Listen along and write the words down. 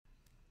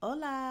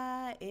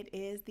Hola! It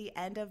is the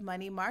end of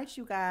Money March,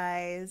 you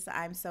guys.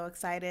 I'm so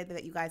excited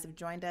that you guys have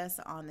joined us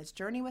on this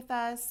journey with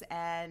us,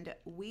 and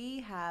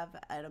we have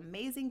an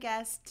amazing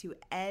guest to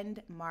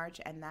end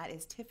March, and that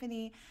is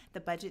Tiffany,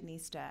 the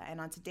Budgetnista. And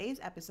on today's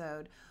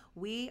episode,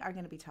 we are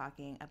going to be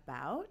talking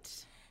about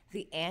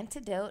the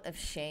antidote of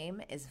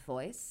shame is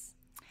voice,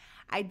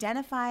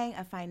 identifying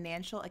a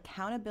financial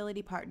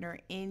accountability partner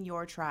in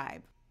your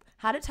tribe,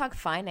 how to talk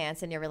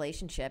finance in your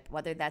relationship,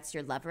 whether that's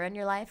your lover in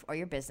your life or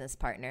your business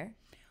partner,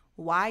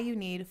 why you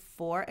need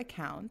 4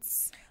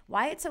 accounts,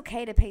 why it's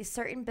okay to pay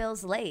certain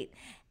bills late,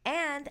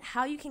 and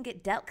how you can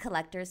get debt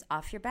collectors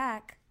off your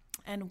back,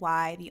 and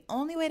why the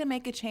only way to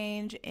make a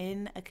change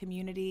in a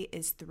community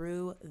is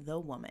through the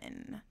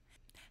woman.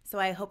 So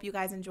I hope you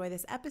guys enjoy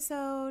this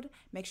episode.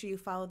 Make sure you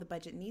follow the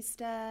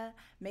Budgetnista.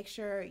 Make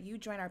sure you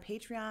join our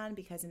Patreon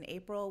because in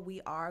April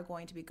we are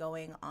going to be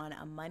going on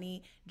a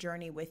money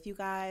journey with you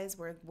guys.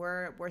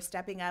 We're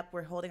stepping up.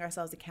 We're holding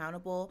ourselves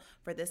accountable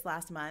for this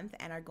last month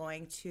and are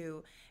going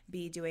to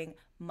be doing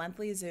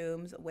monthly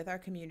Zooms with our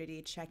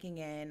community, checking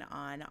in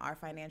on our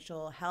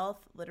financial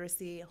health,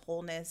 literacy,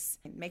 wholeness.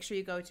 And make sure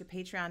you go to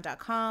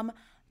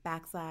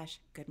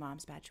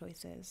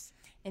patreon.com/goodmomsbadchoices.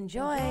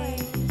 Enjoy.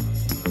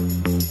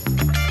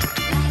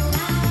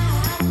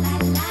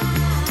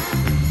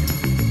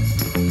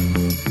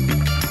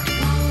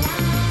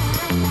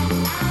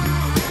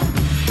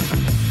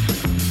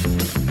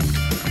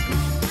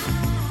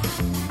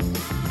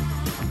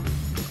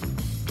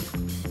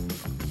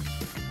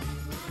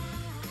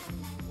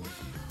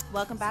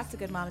 Welcome back to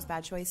Good Moms,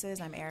 Bad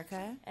Choices. I'm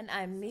Erica. And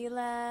I'm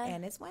Mila.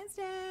 And it's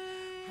Wednesday.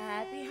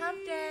 Happy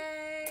hump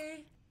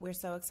day. We're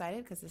so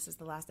excited because this is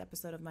the last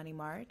episode of Money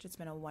March. It's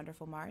been a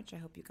wonderful March. I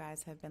hope you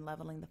guys have been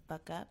leveling the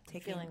fuck up.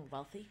 Feeling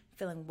wealthy,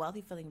 feeling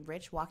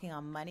rich, walking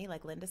on money,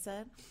 like Linda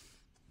said.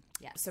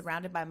 Yeah.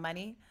 Surrounded by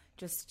money,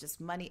 just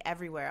money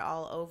everywhere,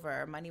 all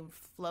over. Money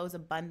flows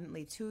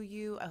abundantly to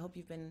you. I hope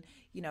you've been,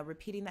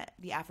 repeating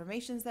the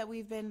affirmations that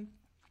we've been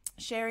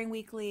sharing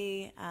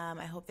weekly.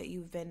 I hope that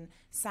you've been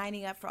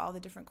signing up for all the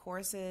different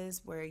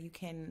courses where you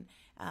can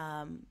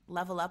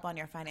level up on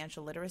your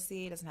financial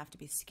literacy. It doesn't have to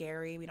be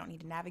scary. We don't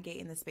need to navigate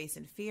in the space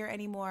in fear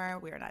anymore.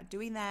 We are not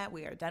doing that.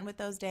 We are done with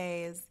those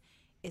days.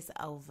 It's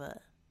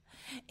over.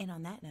 And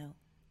on that note,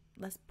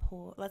 let's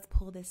pull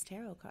this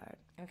tarot card.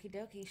 Okie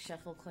dokie,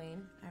 shuffle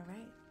queen. All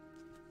right.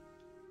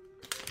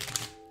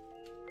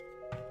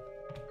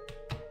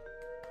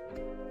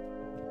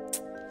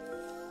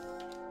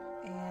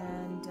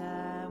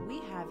 We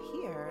have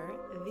here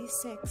the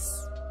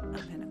 6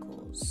 of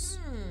Pentacles.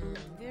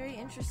 Very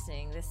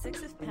interesting. The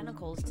 6 of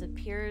Pentacles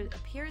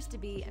appears to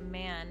be a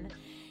man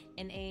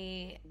in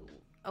a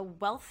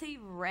wealthy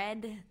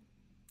red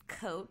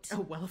coat.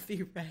 A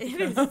wealthy red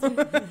coat.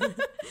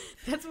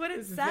 That's what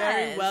it says.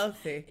 Very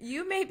wealthy.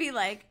 You may be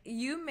like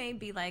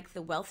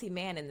the wealthy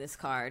man in this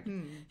card,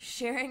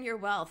 sharing your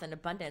wealth and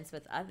abundance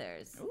with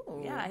others.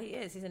 Ooh. Yeah, he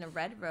is. He's in a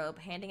red robe,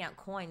 handing out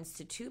coins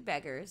to 2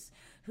 beggars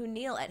who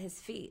kneel at his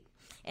feet.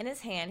 In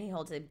his hand, he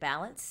holds a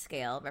balanced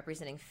scale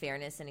representing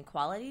fairness and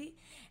equality.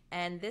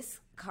 And this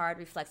card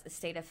reflects a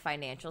state of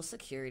financial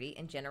security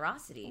and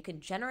generosity. You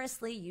can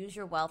generously use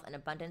your wealth and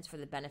abundance for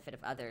the benefit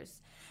of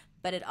others.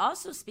 But it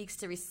also speaks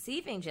to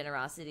receiving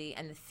generosity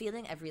and the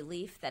feeling of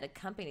relief that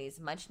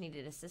accompanies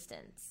much-needed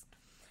assistance.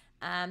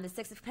 The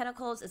 6 of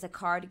Pentacles is a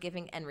card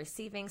giving and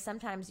receiving.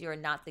 Sometimes you are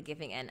not the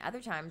giving end. Other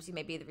times you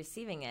may be the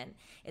receiving end.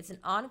 It's an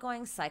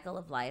ongoing cycle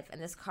of life,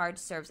 and this card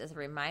serves as a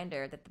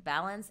reminder that the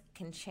balance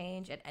can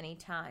change at any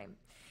time.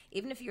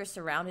 Even if you're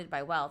surrounded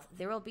by wealth,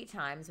 there will be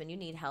times when you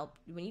need help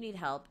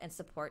and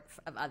support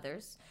of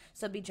others.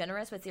 So be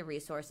generous with your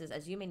resources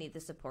as you may need the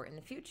support in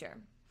the future.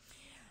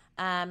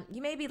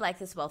 You may be like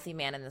this wealthy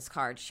man in this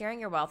card, sharing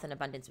your wealth and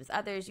abundance with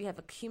others. You have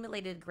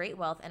accumulated great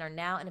wealth and are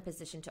now in a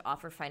position to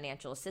offer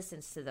financial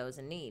assistance to those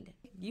in need.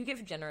 You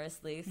give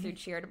generously through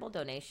charitable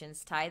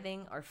donations,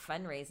 tithing, or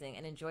fundraising,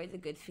 and enjoy the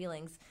good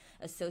feelings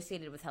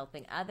associated with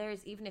helping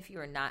others, even if you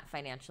are not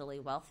financially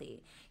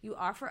wealthy. You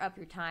offer up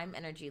your time,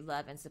 energy,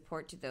 love, and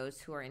support to those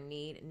who are in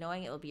need,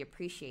 knowing it will be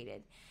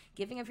appreciated.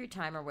 Giving of your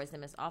time or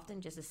wisdom is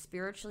often just as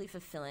spiritually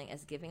fulfilling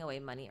as giving away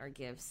money or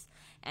gifts,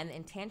 and the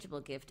intangible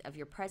gift of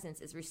your presence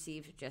is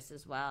received just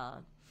as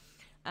well.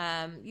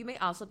 You may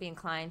also be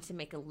inclined to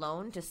make a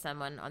loan to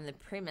someone on the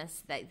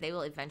premise that they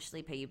will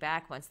eventually pay you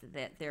back once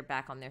they're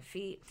back on their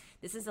feet.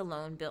 This is a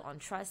loan built on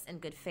trust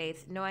and good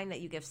faith, knowing that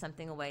you give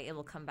something away, it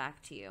will come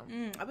back to you.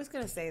 I was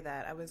going to say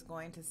that. I was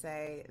going to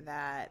say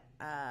that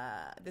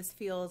this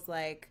feels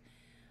like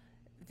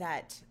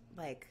that,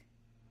 like,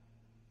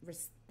 what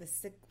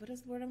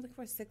is the word I'm looking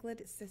for?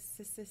 Cyclid?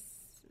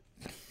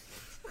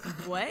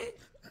 What?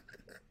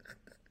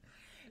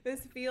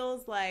 This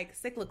feels like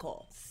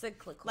cyclical.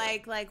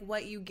 Like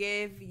what you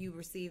give, you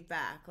receive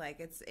back. Like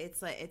it's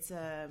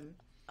an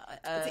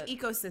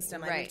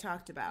ecosystem, like we've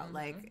talked about. Mm-hmm.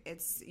 Like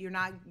you're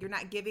not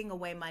giving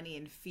away money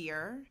in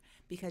fear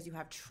because you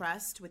have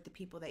trust with the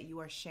people that you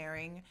are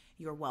sharing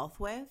your wealth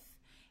with.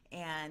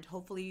 And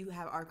hopefully you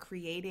are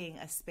creating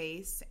a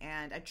space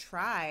and a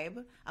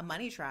tribe, a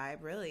money tribe,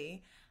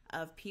 really,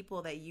 of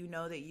people that you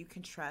know that you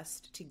can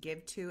trust to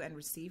give to and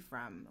receive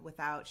from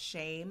without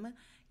shame,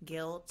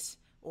 guilt,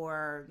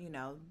 or, you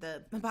know,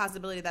 the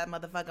possibility that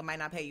motherfucker might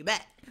not pay you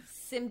back.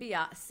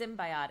 Symbiotic.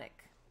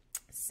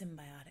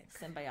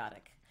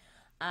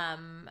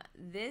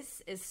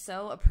 This is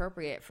so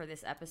appropriate for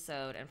this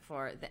episode and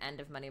for the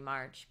end of Money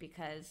March,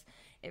 because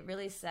it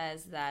really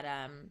says that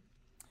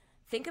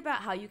think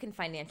about how you can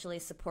financially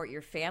support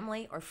your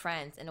family or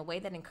friends in a way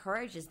that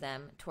encourages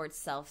them towards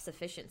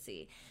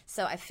self-sufficiency.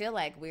 So I feel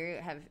like we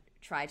have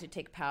tried to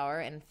take power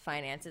in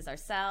finances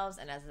ourselves,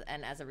 and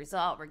as a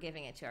result, we're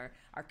giving it to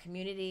our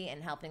community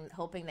and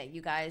hoping that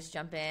you guys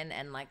jump in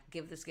and like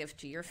give this gift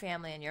to your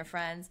family and your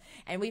friends.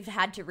 And we've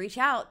had to reach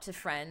out to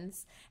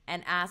friends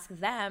and ask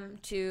them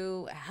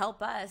to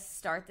help us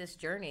start this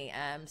journey.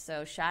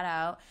 So shout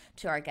out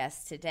to our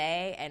guests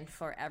today, and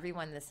for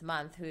everyone this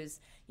month who's,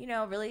 you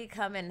know, really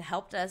come and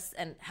helped us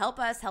and help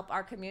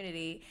our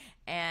community.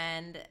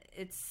 And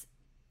it's,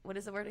 what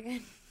is the word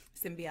again?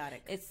 Symbiotic.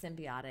 It's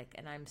symbiotic,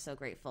 and I'm so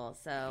grateful.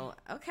 So,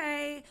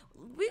 okay,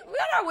 we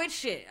got our witch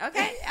shit,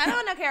 okay? I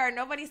don't care.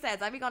 Nobody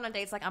says. I be going on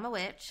dates like I'm a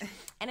witch,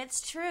 and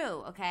it's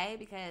true, okay?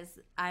 Because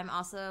I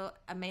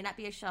may not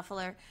be a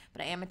shuffler,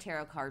 but I am a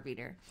tarot card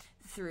reader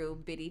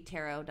through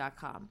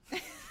biddytarot.com.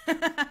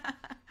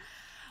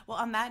 Well,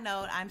 on that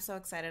note, I'm so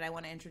excited. I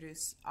want to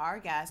introduce our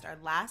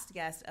last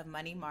guest of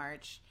Money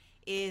March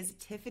is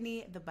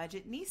Tiffany the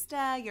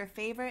Budgetnista, your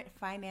favorite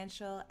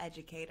financial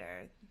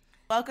educator.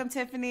 Welcome,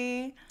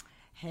 Tiffany.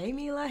 Hey,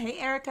 Mila. Hey,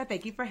 Erica.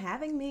 Thank you for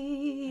having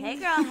me. Hey,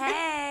 girl.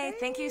 Hey.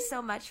 Thank you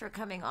so much for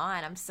coming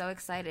on. I'm so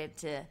excited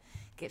to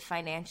get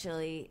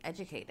financially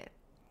educated.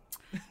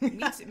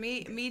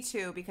 Me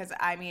too, because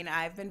I mean,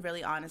 I've been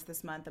really honest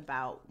this month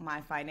about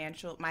my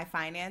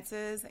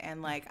finances,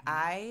 and like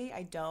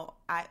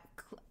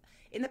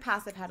in the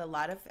past I've had a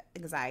lot of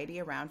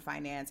anxiety around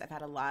finance. I've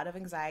had a lot of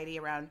anxiety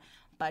around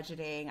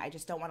budgeting. I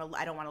don't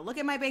want to look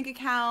at my bank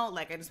account.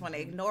 Like, I just want to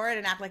ignore it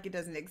and act like it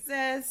doesn't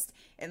exist,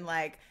 and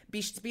like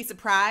be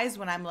surprised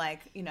when I'm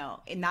like, you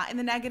know, not in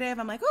the negative.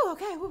 I'm like, oh,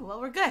 okay,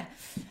 well, we're good.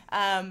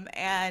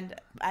 And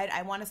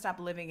I want to stop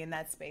living in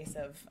that space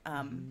of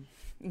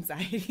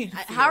anxiety.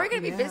 How are we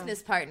going to be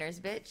business partners,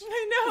 bitch?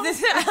 I know.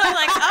 I'm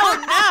like,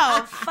 oh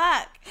no,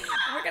 fuck.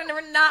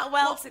 We're not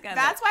well together.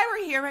 That's why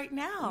we're here right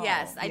now.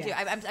 Yes, I do.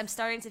 I'm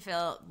starting to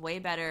feel way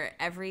better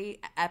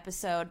every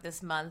episode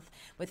this month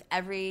with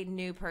every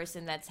new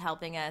person that's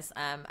helping us.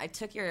 I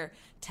took your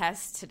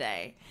test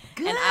today.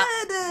 Good.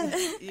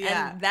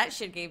 And that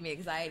shit gave me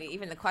anxiety.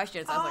 Even the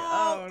questions, I was like,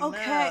 oh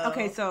okay. no.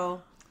 Okay,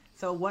 so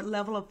what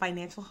level of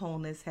financial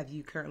wholeness have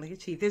you currently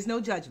achieved? There's no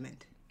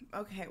judgment.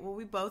 Okay, well,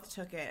 we both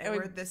took it, and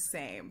we're the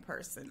same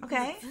person.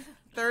 Okay.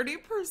 30%.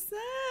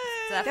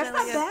 That's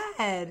not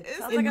bad. It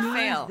sounds like a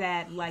fail.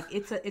 That, like,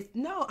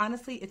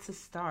 honestly, it's a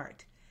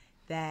start.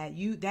 That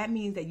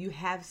means that you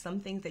have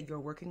some things that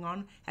you're working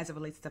on as it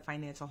relates to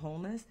financial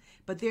wholeness,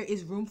 but there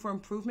is room for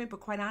improvement.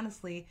 But quite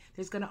honestly,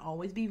 there's going to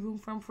always be room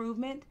for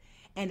improvement.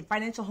 And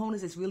financial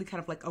wholeness is really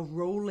kind of like a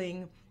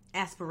rolling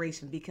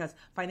aspiration, because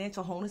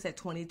financial wholeness at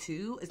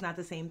 22 is not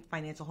the same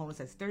financial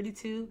wholeness as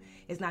 32.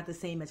 It's not the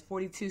same as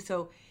 42.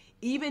 So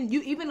even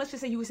let's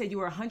just say you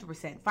were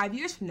 100%. 5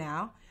 years from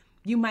now,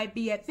 you might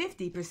be at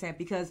 50%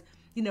 because,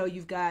 you know,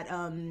 you've got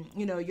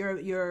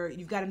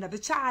you've got another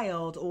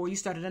child, or you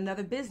started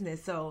another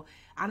business. So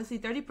honestly,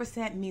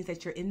 30% means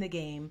that you're in the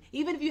game.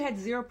 Even if you had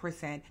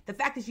 0%, the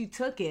fact that you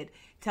took it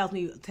tells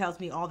me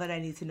all that I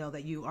need to know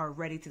that you are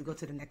ready to go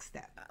to the next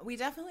step. We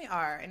definitely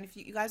are. And if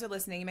you guys are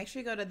listening, make sure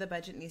you go to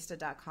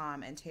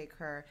thebudgetnista.com and take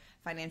her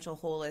financial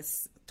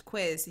wholeness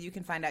quiz so you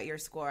can find out your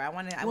score.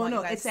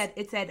 It's at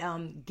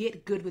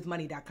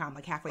getgoodwithmoney.com,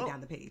 like halfway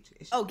down the page.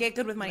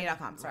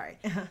 Getgoodwithmoney.com. Sorry.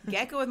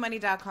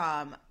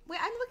 Getgoodwithmoney.com. Wait,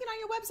 I'm looking on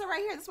your website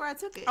right here. That's where I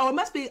took it. Oh, it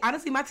must be.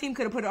 Honestly, my team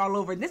could have put it all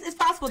over. It's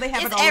possible they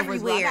have it all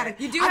everywhere. Over.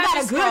 You do have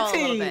to scroll a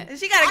little bit.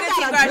 She got a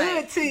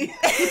good team.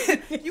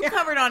 You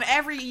covered on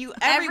every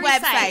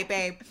website,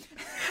 babe.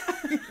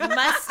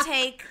 Must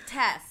take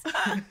test. But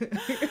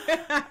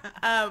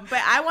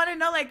I want to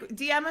know, like,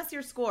 DM us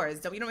your scores.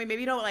 Don't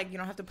maybe you don't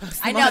have to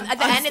post them. I know at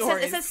the end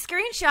it says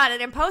screenshot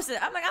it and post it.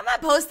 I'm like, I'm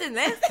not posting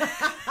this.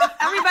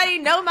 Everybody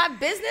know my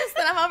business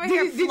that I'm over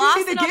here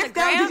flossing on the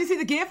gram. Did you see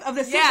the gift of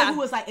the singer who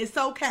was like, "It's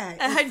okay."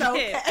 I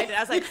did. I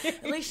was like,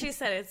 at least she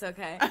said it's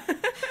okay.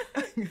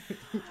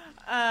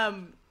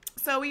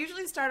 So we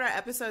usually start our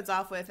episodes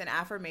off with an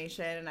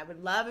affirmation, and I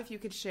would love if you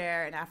could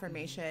share an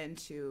affirmation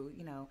to,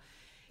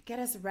 get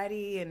us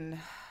ready and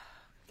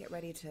get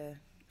ready to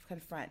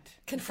confront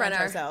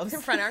ourselves.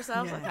 Confront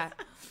ourselves. Yeah. Okay.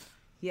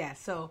 Yeah.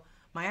 So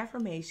my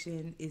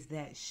affirmation is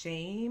that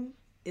shame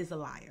is a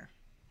liar.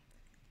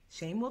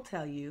 Shame will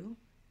tell you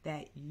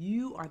that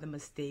you are the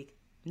mistake,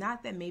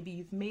 not that maybe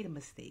you've made a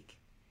mistake.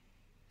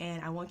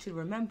 And I want you to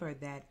remember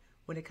that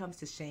when it comes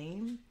to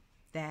shame,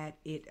 that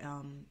it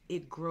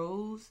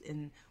grows,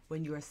 and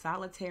when you're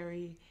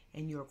solitary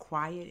and you're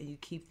quiet and you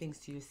keep things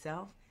to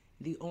yourself,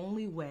 the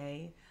only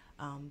way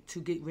to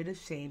get rid of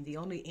shame, the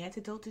only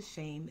antidote to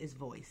shame is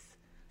voice.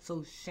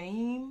 So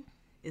shame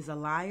is a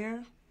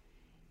liar,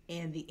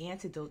 And the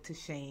antidote to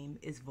shame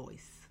is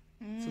voice.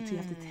 So you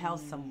have to tell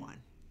someone.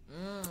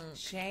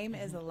 Shame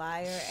is a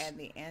liar, and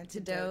the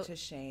antidote to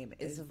shame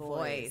is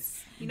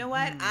voice. You know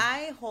Mm-hmm. what?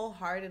 I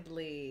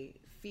wholeheartedly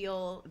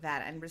feel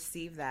that and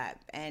receive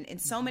that, and in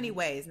so many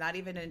ways, not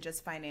even in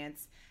just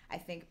finance. I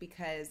think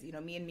because, you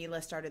know, me and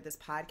Mila started this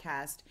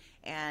podcast,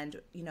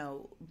 and, you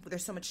know,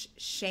 there's so much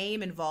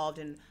shame involved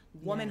in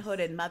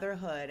womanhood and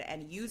motherhood,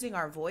 and using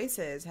our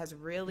voices has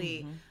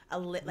really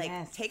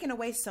taken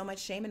away so much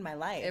shame in my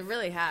life. It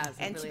really has.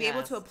 And to be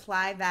able to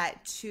apply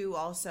that to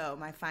also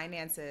my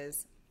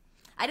finances.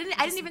 I didn't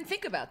even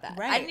think about that.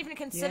 Right. I didn't even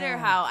consider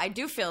how I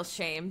do feel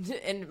shamed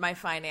in my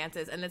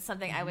finances, and it's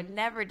something I would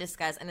never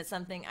discuss, and it's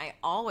something I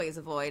always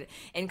avoid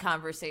in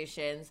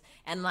conversations.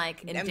 And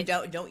like,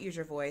 Don't use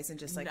your voice and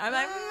just like, I'm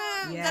like,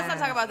 let's not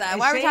talk about that. And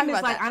Why are we shame talking is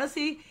about like, that?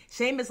 honestly,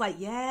 shame is like,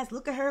 yes,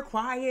 look at her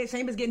quiet.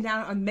 Shame is getting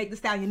down and make the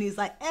stallion knees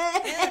like, She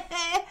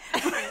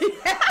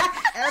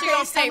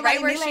gonna stay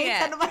right where she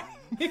at.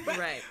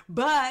 Right.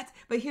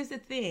 But here's the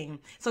thing.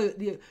 So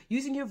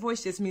using your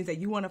voice just means that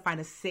you want to find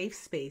a safe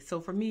space. So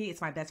for me,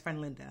 it's my best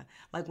friend Linda.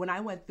 Like when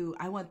I went through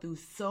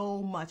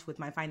so much with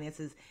my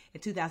finances in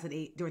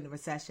 2008 during the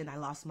recession. I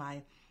lost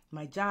my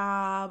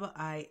job.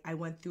 I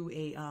went through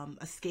a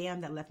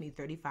scam that left me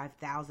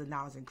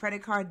 $35,000 in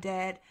credit card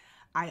debt.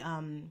 I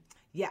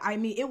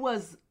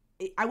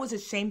was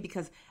ashamed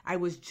because I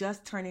was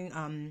just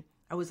turning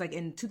I was like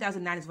in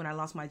 2009 is when I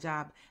lost my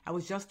job. I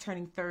was just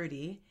turning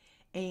 30.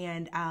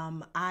 And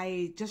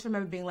I just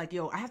remember being like,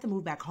 yo, I have to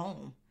move back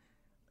home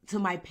to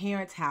my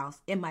parents' house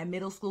in my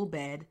middle school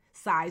bed,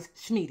 size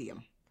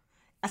medium.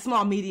 A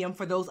small medium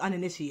for those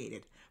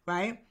uninitiated,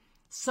 right?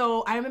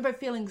 So I remember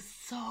feeling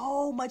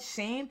so much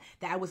shame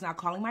that I was not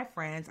calling my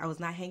friends. I was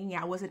not hanging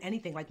out. I wasn't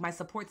anything like my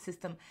support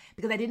system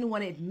because I didn't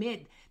want to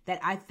admit that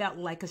I felt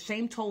like, because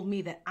shame told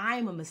me that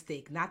I'm a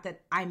mistake, not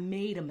that I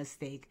made a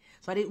mistake.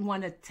 So I didn't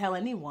want to tell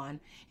anyone.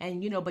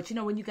 And, but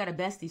when you got a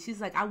bestie,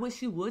 she's like, I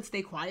wish you would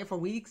stay quiet for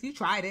weeks. You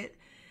tried it.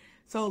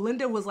 So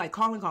Linda was like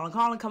calling,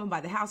 coming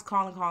by the house,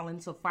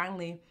 calling. So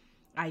finally,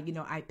 I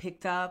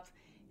picked up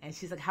and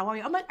she's like, how are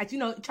you? I'm like,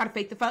 try to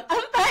fake the fuck.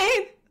 I'm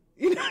fine.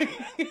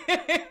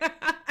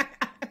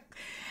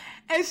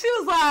 And she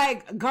was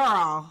like,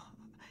 girl.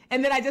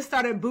 And then I just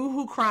started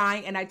boohoo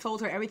crying, and I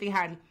told her everything. I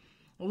had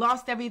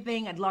lost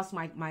everything. I'd lost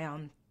my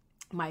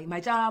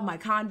job, my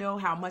condo,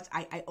 how much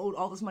I owed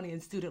all this money in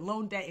student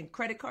loan debt and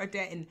credit card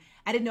debt, and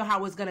I didn't know how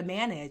I was gonna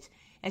manage.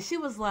 And she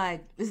was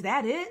like, is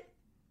that it?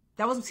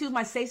 She was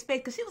my safe space,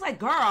 because she was like,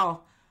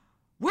 girl,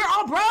 we're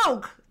all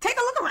broke. Take a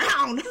look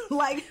around.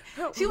 Like,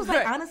 she was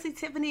like, honestly,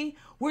 Tiffany,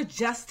 we're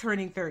just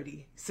turning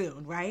 30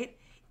 soon, right?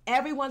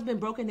 Everyone's been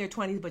broke in their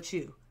 20s but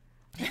you.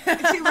 She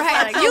was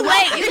like, You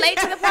late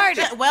to the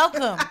party.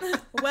 Welcome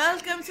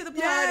to the party.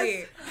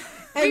 Yes.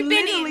 We've And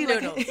been literally,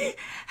 eating noodles.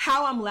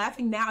 How I'm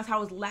laughing now is how I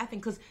was laughing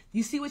because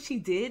you see what she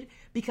did?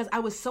 Because I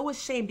was so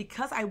ashamed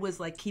because I was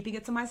like keeping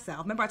it to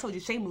myself. Remember I told you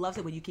shame loves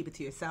it when you keep it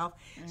to yourself.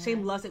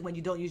 Shame loves it when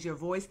you don't use your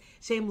voice.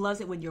 Shame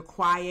loves it when you're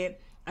quiet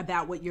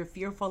about what you're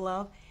fearful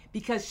of.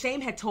 Because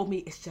shame had told me,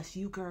 it's just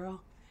you,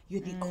 girl. You're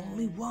the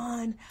only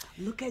one.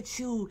 Look at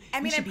you. I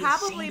mean, you should and be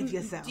probably, ashamed of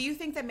yourself. do you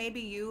think that maybe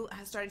you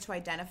have started to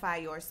identify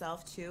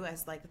yourself too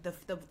as like the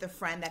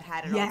friend that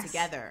had it Yes. all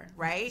together,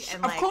 right?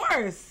 And Of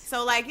course.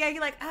 So like, yeah,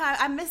 you're like,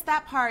 I missed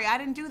that part. I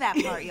didn't do that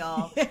part,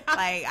 y'all. Yeah.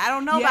 Like, I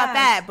don't know Yes. about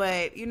that,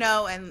 but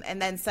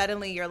and then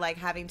suddenly you're like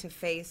having to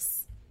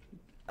face,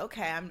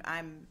 okay,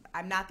 I'm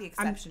not the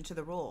exception to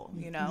the rule,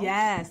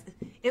 Yes.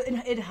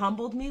 It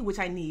humbled me, which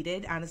I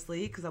needed,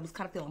 honestly, because I was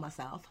kind of feeling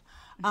myself.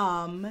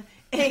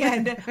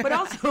 But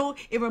also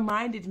it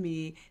reminded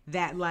me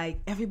that like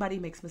everybody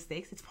makes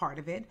mistakes. It's part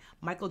of it.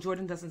 Michael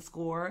Jordan doesn't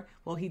score.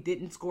 Well, he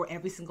didn't score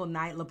every single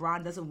night.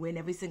 LeBron doesn't win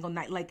every single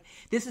night. Like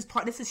this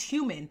is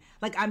human.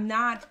 Like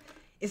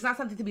it's not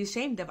something to be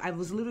ashamed of. I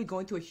was literally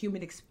going through a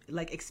human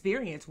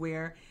experience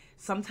where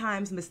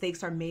sometimes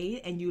mistakes are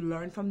made and you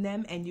learn from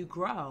them and you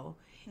grow.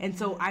 And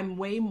so I'm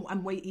way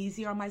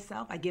easier on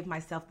myself. I give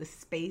myself the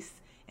space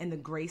and the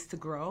grace to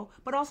grow,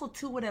 but also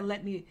too what it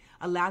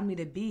allowed me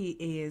to be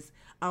is,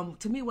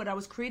 to me, what I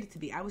was created to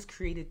be. I was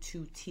created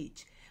to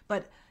teach,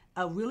 but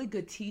a really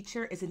good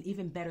teacher is an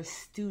even better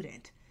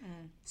student.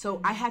 So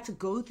I had to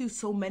go through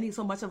so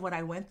much of what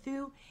I went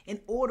through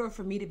in order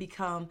for me to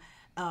become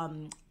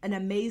an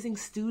amazing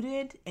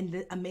student and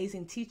an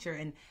amazing teacher.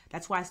 And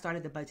that's why I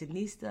started the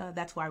Budgetnista.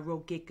 That's why I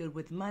wrote Get Good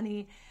with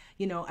Money.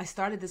 I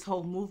started this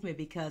whole movement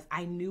because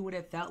I knew what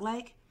it felt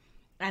like.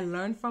 I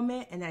learned from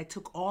it, and I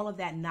took all of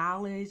that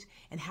knowledge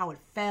and how it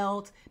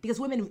felt,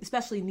 because women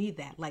especially need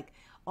that, like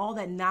all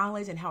that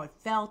knowledge and how it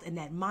felt and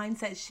that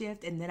mindset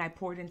shift, and then I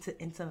poured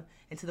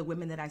into the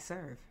women that I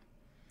serve.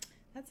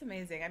 That's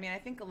amazing. I mean, I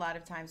think a lot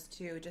of times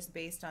too, just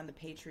based on the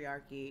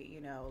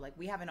patriarchy, like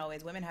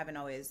women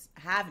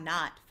have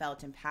not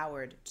felt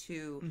empowered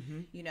to,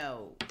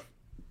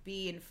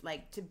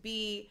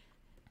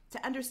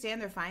 to understand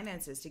their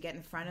finances, to get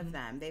in front of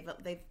them.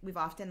 We've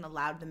often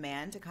allowed the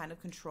man to kind of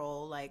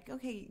control, like,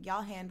 okay,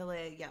 y'all handle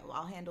it, yeah,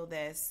 I'll handle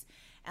this.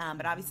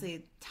 But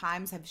obviously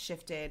times have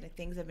shifted,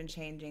 things have been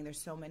changing.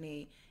 There's so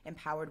many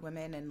empowered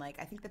women, and like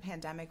I think the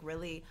pandemic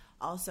really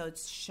also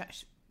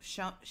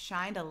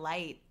shined a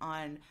light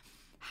on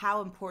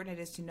how important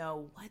it is to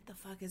know what the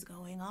fuck is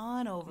going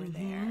on over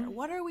there.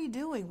 What are we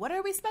doing? What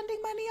are we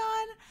spending money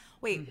on?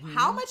 Wait,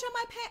 how much am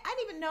I paying? I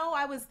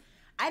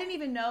didn't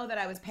even know that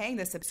I was paying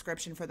this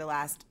subscription for the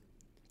last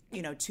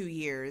 2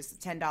 years,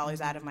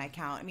 $10 out of my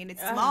account. I mean,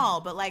 it's small,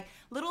 but like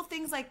little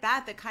things like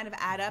that kind of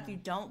add up. You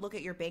don't look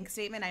at your bank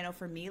statement. I know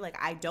for me, like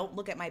I don't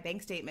look at my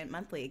bank statement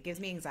monthly. It gives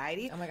me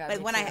anxiety. Oh my God.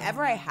 Like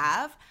whenever I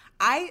have,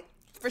 I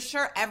for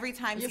sure every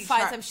time you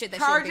find some shit that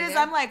charges, shouldn't be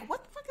there. I'm like,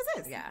 what the fuck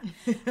is this? Yeah.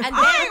 And then,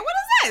 all right,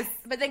 what is this?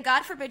 But then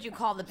God forbid you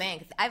call the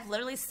bank. I've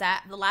literally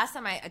the last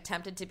time I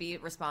attempted to be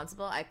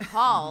responsible, I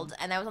called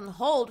and I was on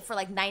hold for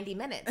like 90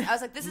 minutes. I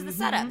was like, this is the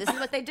setup. This is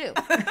what they do.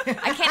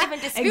 I can't even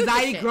dispute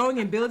anxiety this shit. growing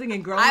and building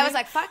and growing. I was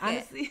like, fuck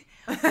honestly,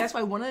 that's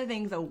why one of the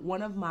things that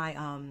one of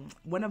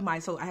my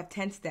so I have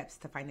 10 steps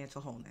to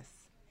financial wholeness.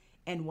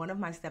 And one of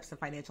my steps to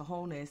financial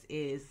wholeness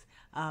is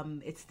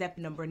it's step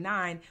number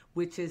 9,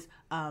 which is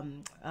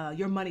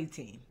your money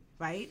team.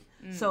 Right?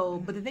 So,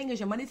 but the thing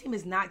is, your money team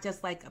is not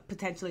just like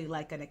potentially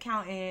like an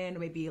accountant or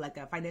maybe like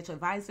a financial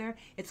advisor.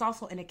 It's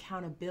also an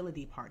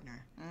accountability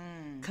partner.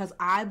 Because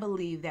I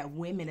believe that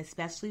women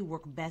especially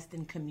work best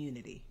in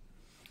community.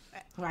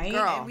 Right?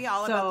 Girl, we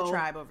all about the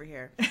tribe over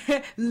here.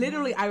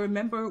 Literally, I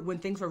remember when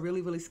things were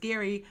really, really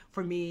scary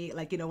for me,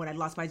 like, when I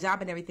lost my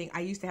job and everything, I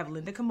used to have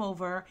Linda come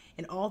over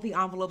and all the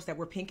envelopes that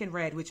were pink and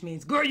red, which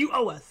means, girl, you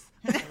owe us.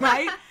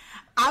 Right?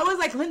 I was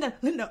like,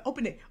 Linda,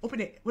 open it.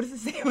 What does it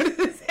say? What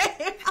does it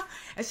say?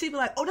 And she'd be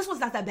like, oh, this one's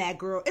not that bad,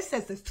 girl. It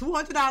says it's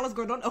 $200,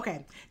 girl.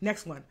 Okay,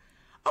 next one.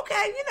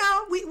 Okay,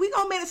 we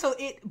gonna make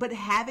it. But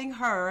having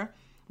her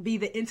be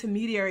the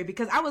intermediary,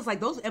 because I was like,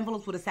 those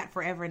envelopes would have sat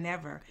forever and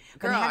ever.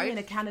 But having an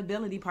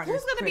accountability partner.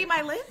 Who's gonna be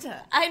my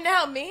Linda? I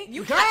know, me.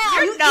 You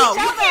can't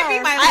be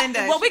my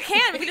Linda. Well, we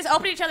can. We can just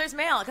open each other's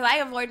mail because I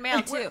avoid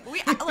mail too.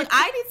 Look,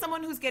 I need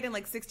someone who's getting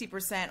like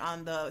 60%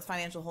 on the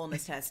financial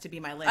wholeness test to be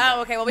my Linda.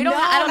 Oh, okay. Well,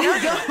 I don't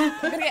know.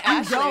 We're gonna get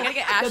Ashley. We're gonna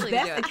get Ashley the to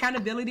best do it.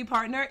 accountability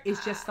partner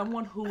is just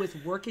someone who is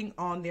working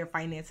on their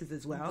finances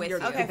as well. Your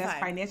best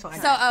financial.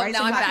 So, right?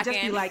 So I'm you have back to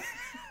just in. be like,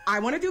 I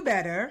want to do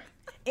better.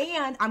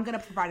 And I'm going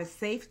to provide a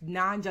safe,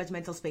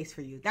 non-judgmental space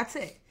for you. That's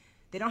it.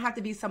 They don't have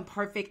to be some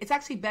perfect. It's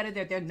actually better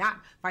that they're not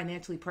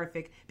financially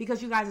perfect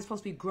because you guys are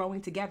supposed to be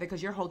growing together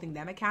because you're holding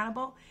them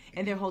accountable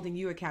and they're holding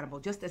you accountable.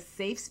 Just a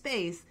safe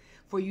space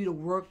for you to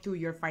work through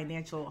your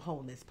financial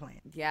wholeness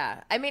plan. Yeah.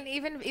 I mean,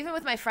 even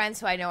with my friends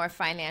who I know are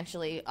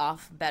financially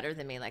off better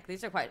than me, like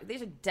these are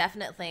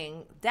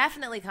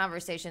definitely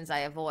conversations I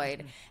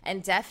avoid.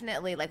 And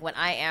definitely like when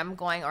I am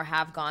going or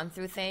have gone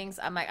through things,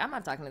 I'm like, I'm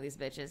not talking to these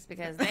bitches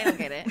because they don't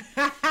get it.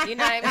 You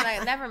know what I mean?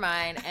 Like, never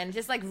mind. And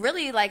just like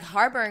really like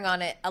harboring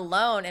on it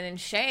alone and in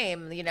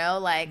shame,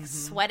 like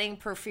sweating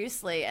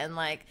profusely and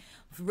like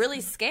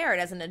really scared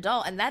as an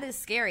adult, and that is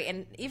scary.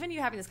 And even you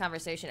having this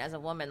conversation as a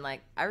woman,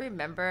 like I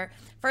remember,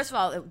 first of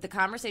all, the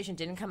conversation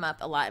didn't come up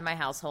a lot in my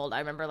household. I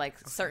remember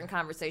like certain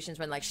conversations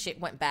when like shit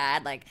went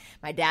bad, like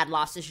my dad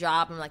lost his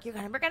job. I'm like,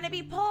 we're gonna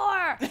be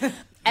poor.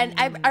 And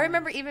I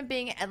remember even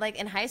being like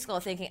in high school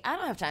thinking, I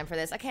don't have time for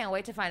this. I can't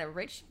wait to find a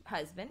rich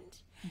husband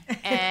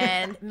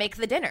and make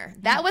the dinner.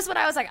 That was what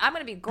I was like, I'm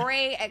going to be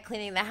great at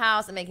cleaning the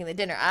house and making the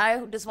dinner.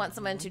 I just want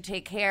someone to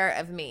take care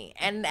of me.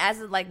 And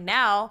as of like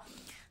now,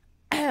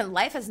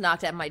 life has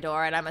knocked at my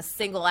door and I'm a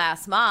single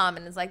ass mom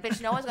and it's like,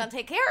 bitch, no one's going to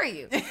take care of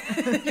you.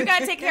 You got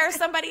to take care of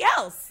somebody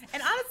else.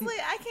 And honestly,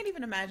 I can't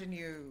even imagine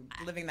you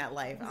living that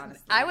life,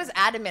 honestly. I was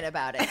adamant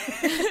about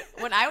it.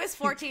 When I was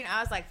 14,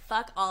 I was like,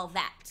 fuck all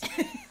that.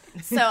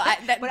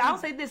 But I'll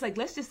say this, like,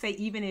 let's just say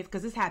even if,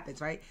 because this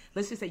happens, right?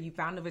 Let's just say you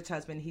found a rich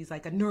husband, he's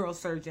like a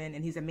neurosurgeon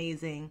and he's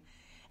amazing,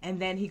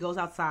 and then he goes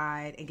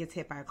outside and gets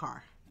hit by a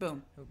car.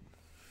 Boom.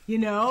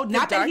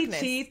 Not that he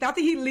cheats, not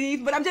that he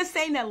leaves, but I'm just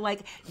saying that,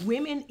 like,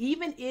 women,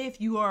 even if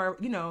you are,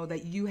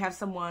 that you have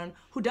someone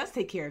who does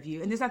take care of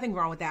you, and there's nothing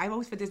wrong with that. I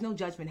always feel there's no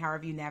judgment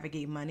however you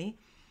navigate money.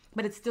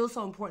 But it's still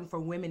so important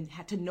for women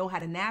to know how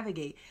to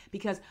navigate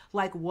because,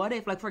 like, what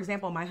if, like, for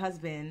example, my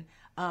husband,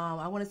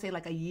 I want to say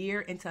like a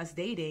year into us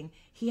dating,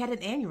 he had an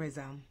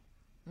aneurysm.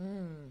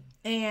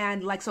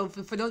 And, like, so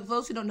for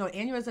those who don't know,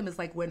 aneurysm is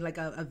like when, like,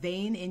 a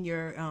vein in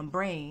your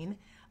brain.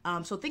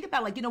 So think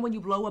about, like, when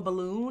you blow a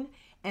balloon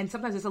and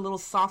sometimes there's a little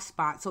soft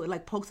spot, so it,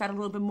 like, pokes out a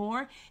little bit more.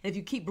 And if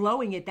you keep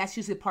blowing it, that's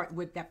usually the part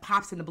that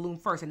pops in the balloon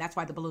first, and that's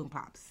why the balloon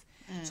pops.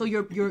 So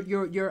your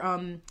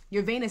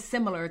vein is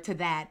similar to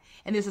that,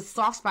 and there's a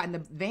soft spot in the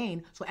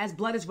vein. So as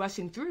blood is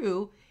rushing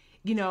through,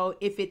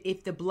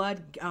 if the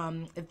blood,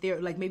 if there,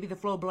 like, maybe the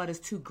flow of blood is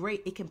too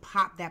great, it can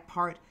pop that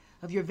part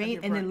of your vein,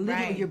 and then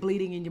literally you're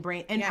bleeding in your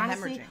brain. And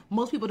honestly,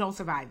 most people don't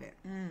survive it.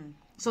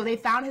 So they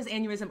found his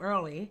aneurysm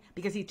early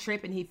because he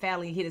tripped and he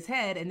fell and he hit his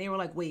head, and they were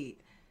like,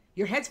 "Wait,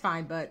 your head's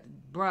fine, but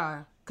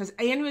bruh." Because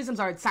aneurysms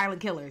are silent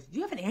killers.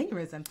 You have an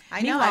aneurysm.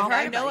 I know.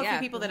 I know a few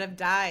people that have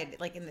died,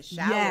 like, in the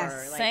shower.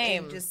 Yes, like,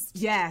 same. Just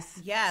yes.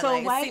 yeah. So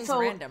like, right. It seems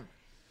so random.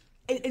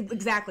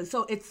 Exactly.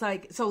 So it's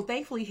like, so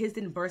thankfully his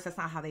didn't burst. That's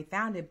not how they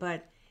found it.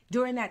 But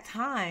during that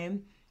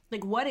time,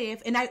 like, what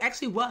if, and I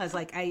actually was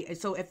like,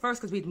 so at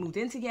first, because we'd moved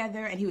in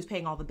together and he was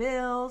paying all the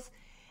bills.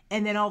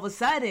 And then all of a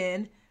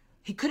sudden,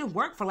 he couldn't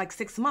work for like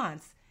 6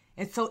 months.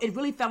 And so it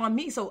really fell on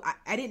me. So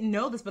I didn't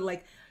know this, but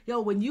like,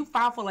 when you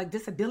file for like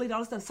disability, all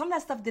this stuff, some of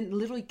that stuff didn't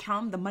literally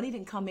come, the money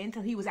didn't come in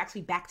until he was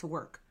actually back to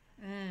work.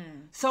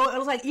 So it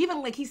was like,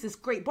 even like he's this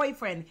great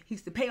boyfriend, he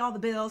used to pay all the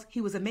bills,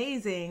 he was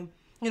amazing,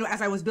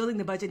 as I was building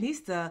the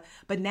Budgetnista,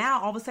 but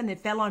now all of a sudden it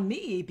fell on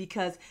me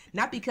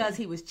not because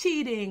he was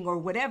cheating or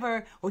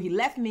whatever, or he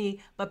left me,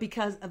 but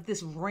because of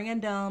this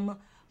random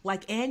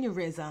like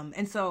aneurysm.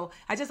 And so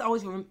I just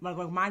always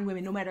remind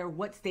women, no matter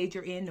what stage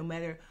you're in, no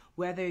matter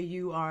whether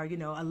you are,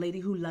 a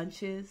lady who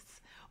lunches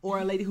or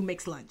a lady who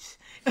makes lunch.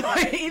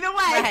 Either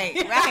way.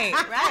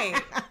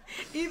 Right.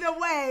 Either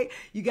way,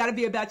 you got to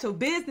be about your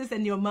business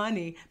and your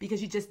money,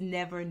 because you just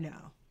never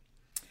know.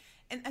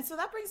 And so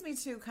that brings me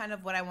to kind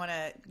of what I want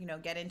to,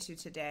 get into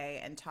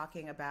today, and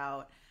talking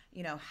about,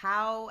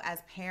 how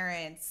as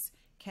parents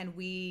can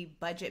we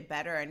budget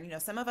better?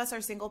 And, some of us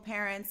are single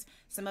parents,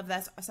 some of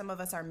us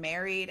are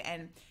married.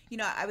 And,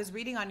 I was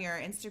reading on your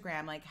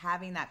Instagram, like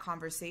having that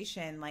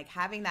conversation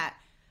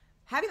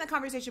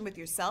with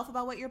yourself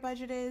about what your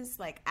budget is,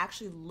 like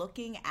actually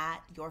looking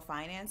at your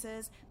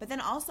finances, but then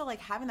also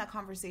like having that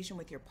conversation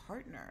with your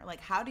partner.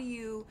 Like, how do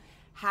you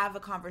have a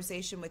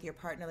conversation with your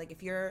partner? Like,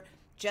 if you're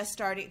just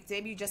starting,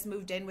 maybe you just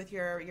moved in with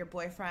your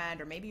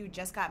boyfriend, or maybe you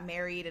just got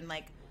married and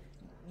like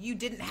you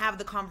didn't have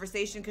the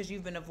conversation because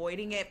you've been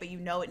avoiding it, but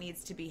it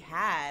needs to be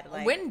had.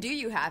 Like, when do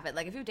you have it?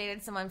 Like, if you've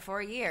dated someone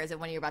for a year, is it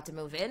when you're about to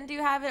move in, do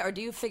you have it? Or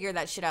do you figure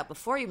that shit out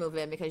before you move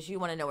in because you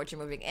want to know what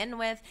you're moving in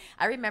with?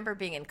 I remember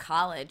being in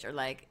college, or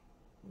like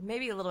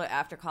maybe a little bit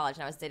after college,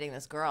 and I was dating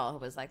this girl who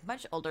was like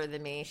much older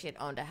than me. She had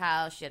owned a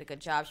house, she had a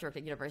good job, she worked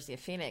at University of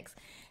Phoenix,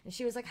 and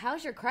she was like,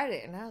 how's your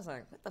credit? And I was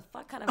like, what the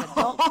fuck kind of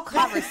adult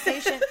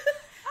conversation?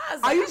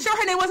 Are you sure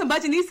her name wasn't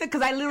Budgetnista?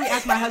 Because I literally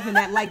asked my husband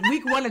that like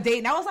week 1 of dating.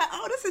 And I was like,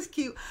 oh, this is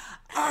cute.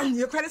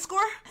 Your credit score?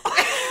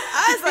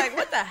 I was like,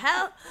 what the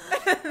hell?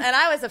 And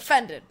I was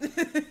offended.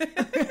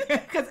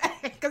 Because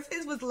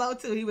his was low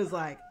too. He was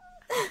like,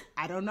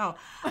 I don't know.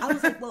 I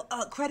was like, well,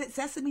 credit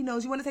Sesame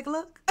knows. You want to take a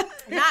look?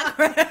 Not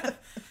credit.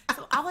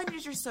 So all I need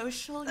is your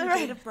social, your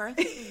date of birth.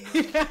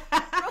 Real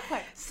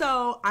quick.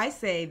 So I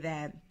say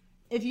that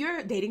if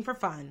you're dating for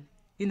fun,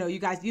 you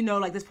guys,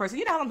 like this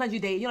person, how sometimes you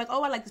date, you're like,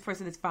 oh, I like this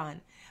person, it's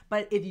fun.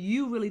 But if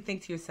you really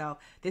think to yourself,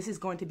 this is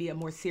going to be a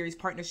more serious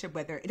partnership,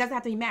 whether it doesn't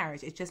have to be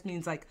marriage, it just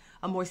means like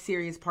a more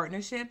serious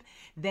partnership,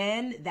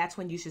 then that's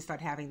when you should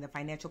start having the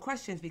financial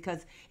questions,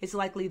 because it's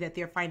likely that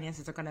their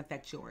finances are going to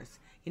affect yours,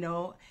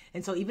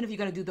 And so even if you're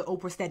going to do the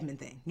Oprah Stedman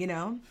thing,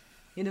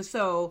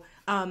 so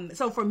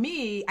for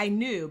me, I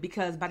knew,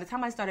 because by the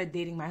time I started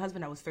dating my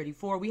husband, I was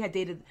 34. We had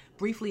dated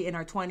briefly in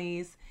our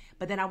 20s,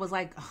 but then I was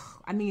like,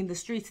 the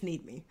streets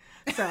need me.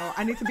 So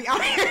I need to be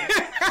out here.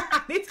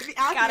 I need to be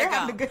out here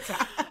having a good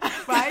time.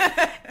 Right?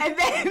 And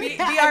then,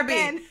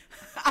 BRB.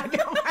 I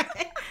know,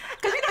 right?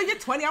 Because, you're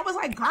 20. I was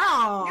like,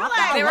 girl. You're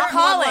like, they were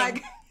calling.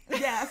 Like,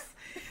 yes.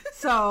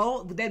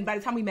 So then by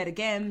the time we met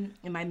again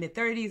in my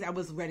mid-30s, I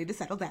was ready to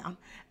settle down.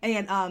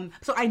 And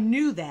so I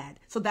knew that.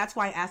 So that's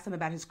why I asked him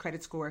about his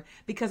credit score.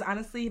 Because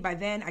honestly, by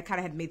then, I kind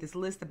of had made this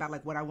list about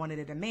like what I wanted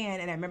in a man.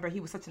 And I remember he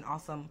was such an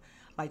awesome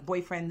like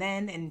boyfriend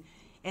then.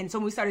 And so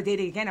when we started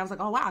dating again, I was like,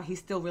 oh, wow, he's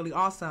still really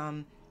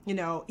awesome.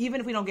 Even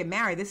if we don't get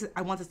married,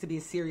 I want this to be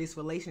a serious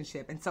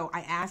relationship. And so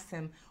I asked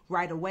him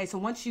right away. So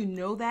once you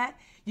know that,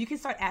 you can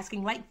start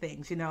asking light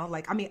things,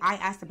 I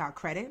asked about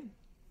credit.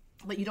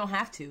 But you don't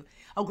have to.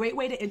 A great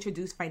way to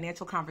introduce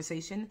financial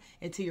conversation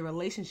into your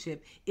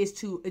relationship is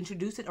to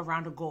introduce it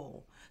around a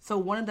goal. So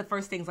one of the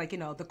first things, like,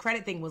 the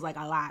credit thing was like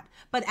a lot.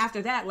 But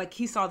after that, like,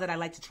 he saw that I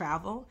like to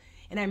travel.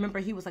 And I remember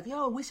he was like,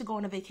 yo, we should go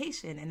on a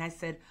vacation. And I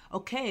said,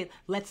 okay,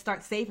 let's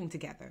start saving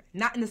together.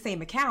 Not in the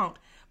same account,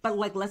 but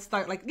like, let's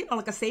start like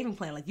a saving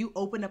plan. Like, you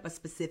open up a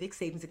specific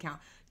savings account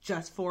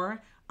just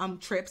for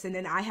trips. And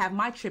then I have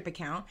my trip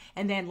account.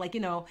 And then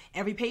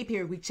every pay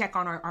period, we check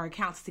on our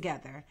accounts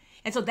together.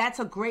 And so that's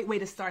a great way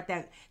to start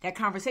that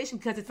conversation,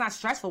 because it's not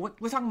stressful.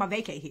 We're talking about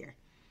vacay here,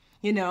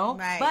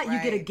 Right, but you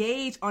right. get a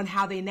gauge on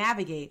how they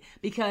navigate,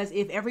 because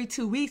if every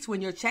 2 weeks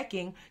when you're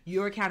checking,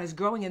 your account is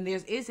growing and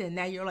theirs isn't,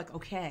 now you're like,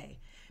 okay,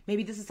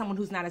 maybe this is someone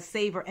who's not a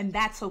saver, and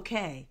that's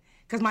okay.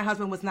 Because my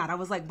husband was not. I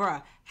was like,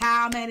 bruh,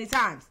 how many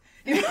times?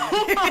 So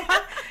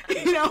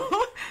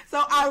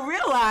I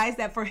realized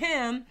that for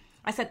him,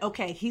 I said,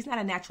 okay, he's not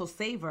a natural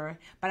saver,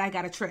 but I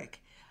got a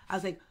trick. I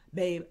was like,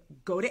 babe,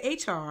 go to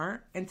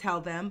HR and tell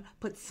them,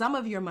 put some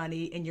of your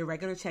money in your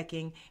regular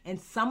checking and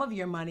some of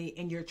your money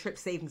in your trip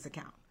savings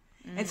account.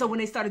 And so when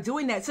they started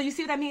doing that, so you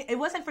see what I mean? It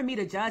wasn't for me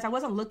to judge. I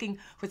wasn't looking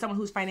for someone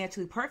who's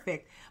financially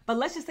perfect. But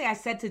let's just say I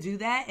said to do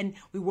that, and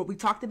we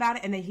talked about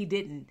it, and then he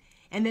didn't.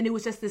 And then it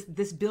was just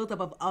this buildup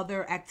of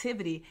other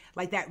activity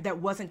like that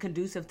wasn't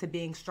conducive to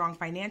being strong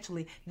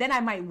financially. Then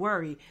I might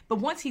worry. But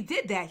once he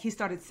did that, he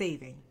started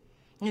saving.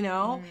 you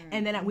know?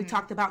 And then we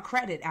talked about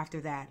credit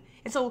after that.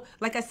 And so,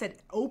 like I said,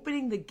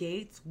 opening the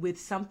gates with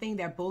something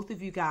that both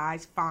of you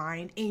guys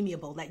find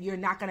amiable, that you're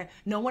not going to,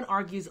 no one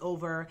argues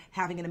over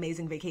having an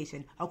amazing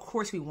vacation. Of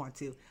course we want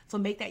to. So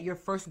make that your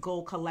first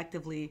goal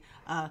collectively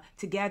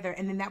together.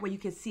 And then that way you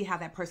can see how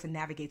that person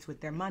navigates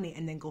with their money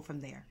and then go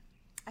from there.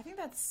 I think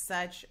that's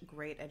such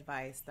great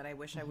advice that I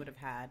wish I would have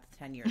had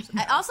 10 years ago.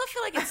 I also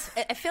feel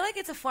like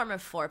it's a form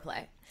of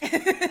foreplay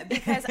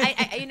because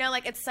I you know,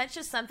 like it's such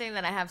just something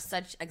that I have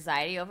such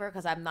anxiety over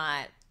because I'm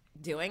not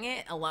doing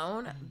it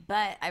alone.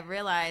 But I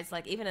realized,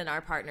 like, even in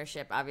our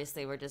partnership,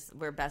 obviously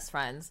we're best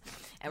friends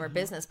and we're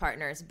business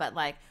partners, but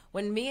like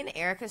when me and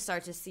Erica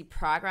start to see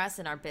progress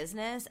in our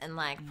business and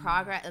like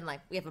progress and like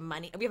we have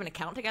an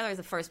account together. Is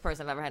the first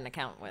person I've ever had an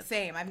account with.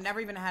 Same. I've never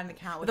even had an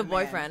account with a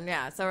boyfriend.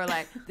 Yeah, so we're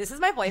like, this is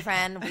my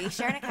boyfriend, we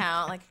share an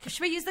account, like,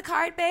 should we use the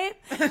card, babe?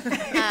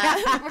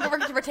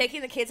 We're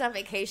taking the kids on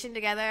vacation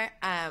together.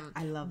 I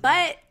love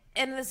that.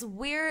 But in this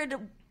weird,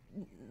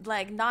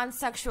 like,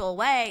 non-sexual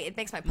way, it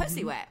makes my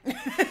pussy wet. Because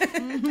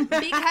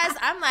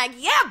I'm like,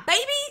 yeah,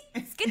 baby,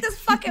 let's get this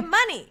fucking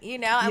money, you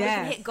know? And we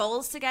can hit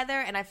goals together.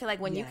 And I feel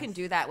like when you can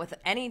do that with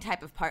any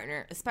type of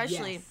partner,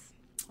 especially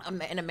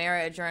in a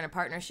marriage or in a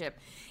partnership,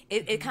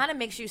 it kind of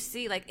makes you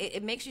see, like,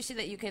 it makes you see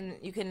that you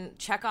can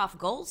check off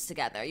goals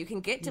together. You can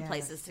get to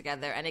places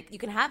together, and you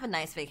can have a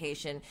nice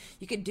vacation.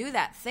 You can do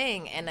that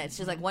thing. And it's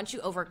just like, once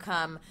you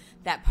overcome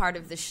that part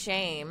of the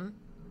shame.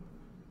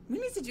 We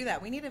need to do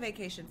that. We need a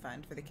vacation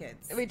fund for the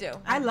kids. We do.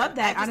 I love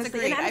that,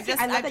 honestly.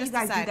 I love that you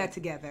guys do that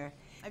together.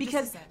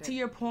 Because to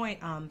your point,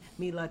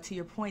 Mila, to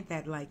your point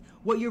that, like,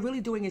 what you're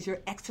really doing is you're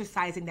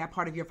exercising that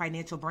part of your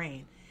financial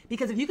brain.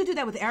 Because if you could do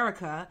that with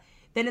Erica,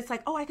 then it's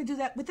like, oh, I could do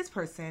that with this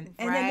person.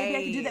 And then maybe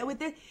I could do that with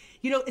this.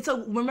 You know,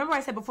 so remember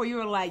I said before, you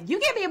were like, you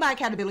gave me my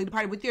accountability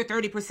party with your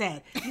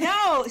 30%.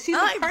 No, she's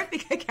the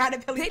perfect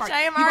accountability party.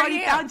 I am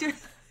already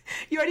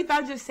You already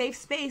found your safe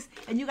space,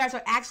 and you guys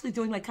are actually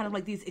doing like kind of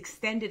like these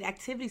extended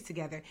activities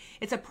together.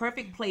 It's a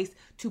perfect place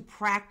to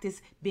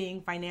practice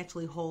being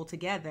financially whole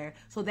together.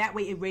 So that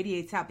way it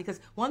radiates out. Because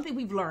one thing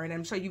we've learned, and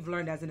I'm sure you've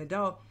learned as an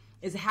adult,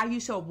 is how you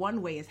show up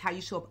one way is how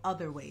you show up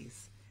other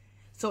ways.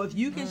 So if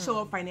you can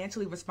show up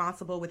financially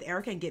responsible with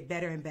Erica and get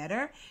better and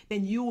better,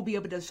 then you will be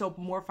able to show up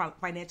more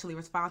financially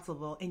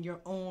responsible in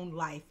your own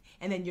life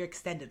and then your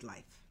extended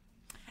life.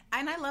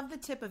 And I love the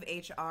tip of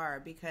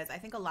HR because I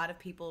think a lot of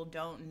people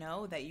don't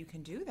know that you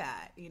can do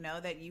that. You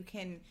know, that you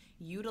can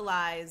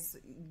utilize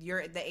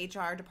the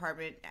HR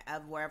department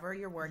of wherever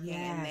you're working,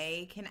 and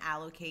they can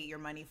allocate your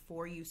money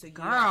for you. So you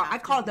don't have I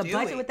call it to the do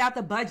budget it. without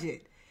the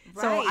budget.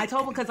 Right. So I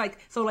told them because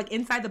like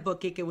inside the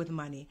book, Get Good with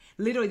Money,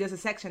 literally there's a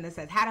section that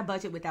says how to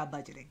budget without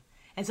budgeting.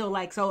 And so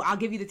I'll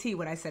give you the tea.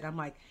 What I said, I'm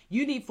like,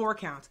 you need 4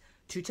 accounts: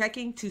 2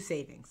 checking, 2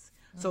 savings.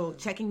 So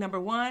checking number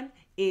 1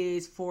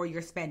 is for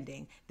your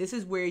spending. This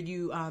is where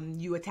you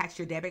attach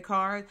your debit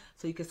card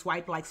so you can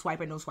swipe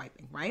or no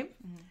swiping, right?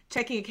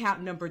 Checking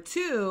account number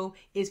 2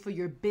 is for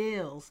your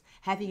bills.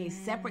 Having a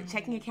separate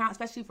checking account,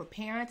 especially for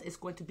parents, is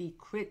going to be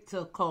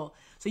critical.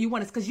 So you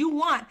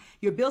want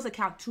your bills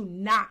account to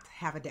not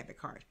have a debit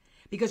card.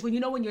 Because when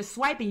you're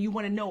swiping, you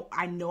want to know,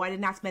 I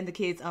did not spend the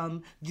kids'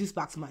 juice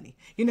box money,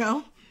 you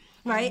know?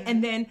 Right?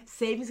 And then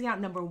savings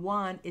account number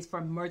 1 is for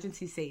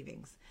emergency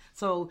savings.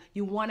 So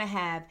you want to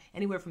have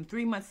anywhere from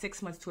 3 months,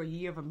 6 months to a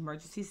year of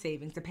emergency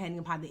savings, depending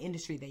upon the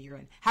industry that you're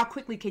in. How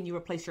quickly can you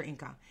replace your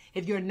income?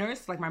 If you're a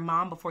nurse, like my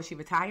mom before she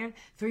retired,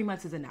 3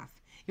 months is enough.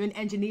 You're an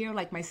engineer,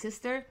 like my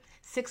sister,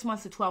 6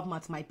 months to 12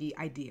 months might be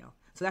ideal.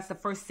 So that's the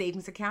first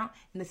savings account.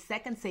 And the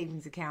second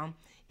savings account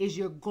is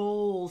your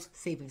goals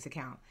savings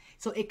account.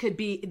 So it could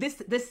be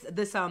this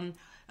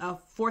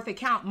fourth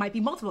account might be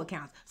multiple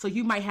accounts. So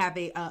you might have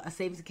a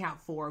savings account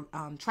for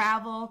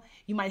travel.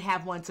 You might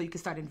have one so you can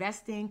start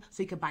investing,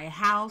 so you can buy a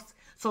house.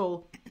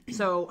 So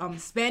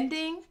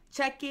spending,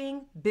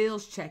 checking,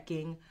 bills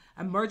checking,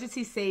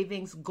 emergency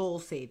savings, goal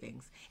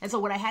savings. And so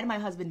what I had my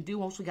husband do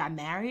once we got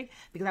married,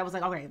 because I was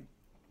like, okay,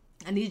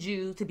 I need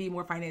you to be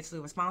more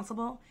financially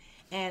responsible.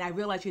 And I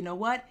realized, you know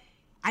what?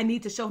 I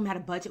need to show him how to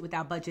budget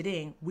without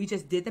budgeting. We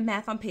just did the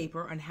math on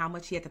paper on how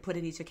much he had to put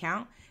in each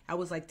account. I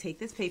was like, take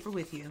this paper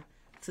with you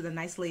to the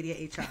nice lady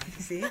at HR.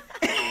 See? Wait,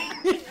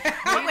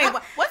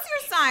 what's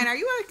your sign? Are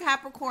you a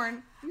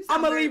Capricorn?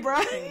 I'm a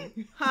Libra.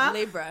 Huh?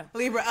 Libra.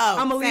 Oh,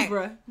 I'm a same.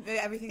 Libra.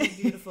 Everything is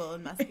beautiful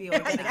and must be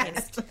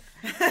organized.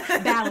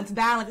 Balance.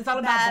 It's all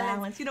about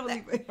balance. You know what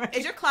Libra, right?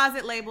 Is your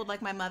closet labeled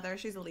like my mother?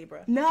 She's a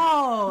Libra.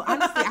 No,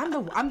 honestly,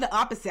 I'm the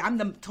opposite. I'm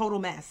the total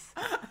mess.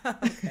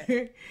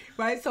 Okay.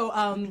 Right? So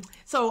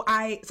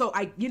I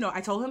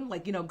told him,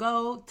 like,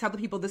 go tell the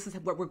people this is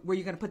where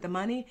you're going to put the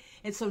money.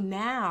 And so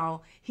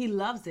now he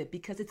loves it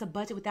because it's a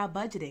budget without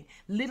budgeting.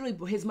 Literally,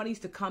 his money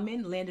used to come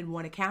in, land in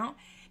one account.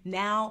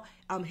 Now,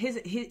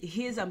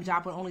 his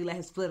job will only let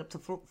him split up to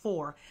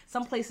 4.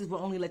 Some places will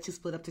only let you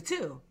split up to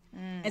 2.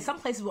 And some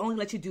places will only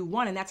let you do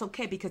 1, and that's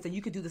okay because then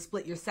you could do the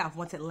split yourself.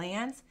 Once it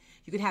lands,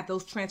 you can have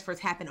those transfers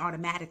happen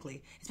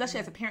automatically. Especially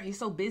as a parent, you're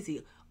so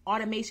busy.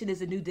 Automation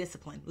is a new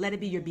discipline. Let it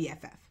be your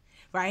BFF,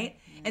 right?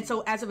 And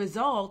so as a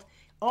result,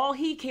 all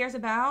he cares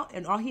about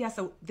and all he has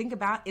to think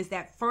about is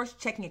that first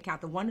checking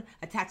account, the one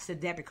attached to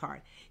the debit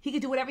card. He can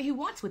do whatever he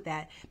wants with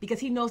that because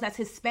he knows that's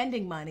his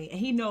spending money. And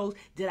he knows,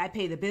 did I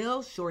pay the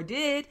bills? Sure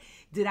did.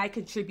 Did I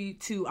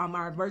contribute to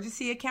our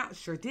emergency account?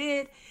 Sure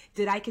did.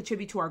 Did I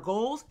contribute to our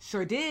goals?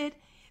 Sure did.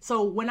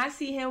 So when I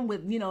see him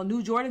with, new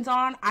Jordans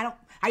on,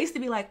 I used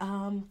to be like,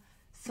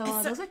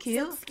 those are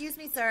cute. So, excuse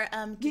me, sir.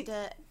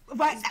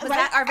 Right, was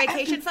that our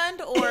vacation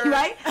fund or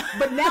right?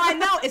 But now I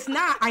know it's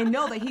not. I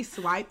know that he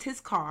swiped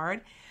his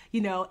card,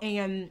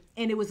 and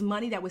it was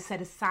money that was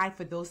set aside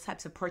for those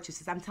types of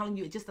purchases. I'm telling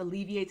you, it just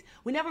alleviates.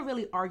 We never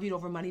really argued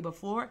over money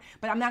before,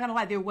 but I'm not gonna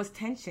lie, there was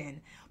tension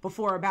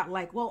before about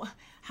like, well,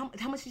 how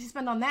much did you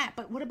spend on that?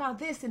 But what about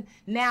this? And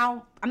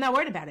now I'm not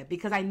worried about it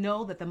because I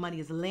know that the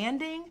money is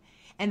landing.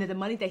 And that the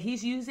money that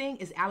he's using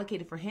is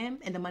allocated for him,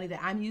 and the money that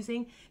I'm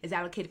using is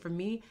allocated for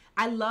me.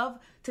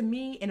 To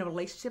me, in a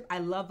relationship, I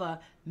love a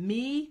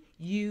me,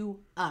 you,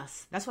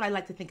 us. That's what I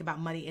like to think about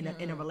money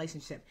in a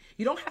relationship.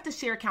 You don't have to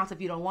share accounts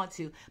if you don't want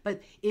to,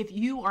 but if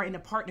you are in a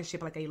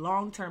partnership, like a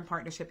long-term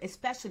partnership,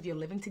 especially if you're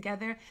living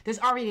together, there's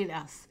already an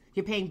us.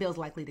 You're paying bills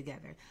likely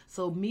together.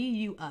 So me,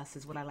 you, us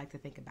is what I like to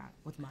think about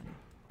with money.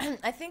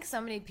 I think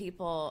so many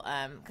people,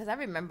 because I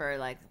remember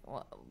like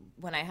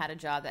when I had a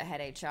job that had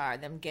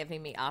HR, them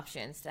giving me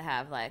options to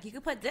have like, you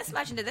could put this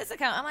much into this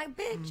account. I'm like,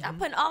 bitch, I'm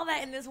putting all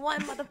that in this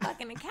one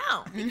motherfucking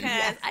account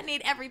because I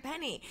need every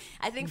penny.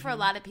 I think for a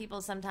lot of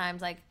people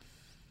sometimes like,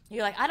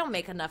 you're like, I don't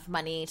make enough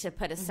money to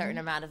put a certain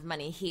amount of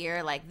money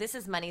here. Like, this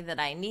is money that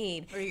I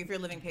need. Or if you're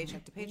living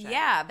paycheck to paycheck.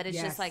 Yeah, but it's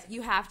just like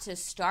you have to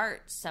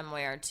start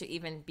somewhere to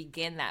even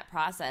begin that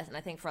process. And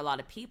I think for a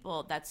lot of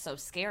people, that's so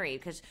scary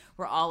because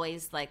we're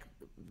always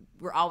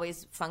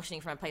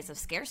functioning from a place of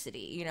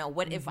scarcity.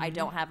 What if I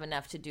don't have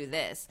enough to do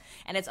this?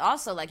 And it's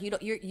also like you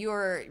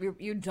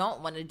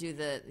don't want to do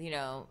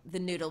the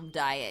noodle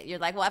diet. You're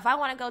like, well, if I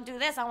want to go do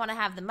this, I want to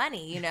have the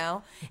money,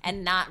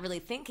 and not really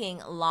thinking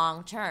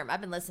long term.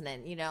 I've been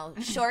listening,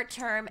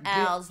 short-term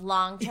L's,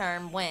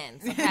 long-term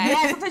wins. Okay?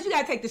 Yeah, sometimes you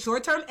got to take the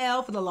short-term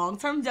L for the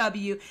long-term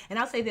W. And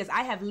I'll say this,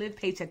 I have lived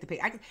paycheck to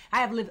paycheck. I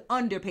have lived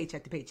under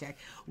paycheck to paycheck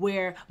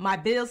where my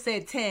bill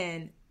said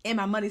 10 and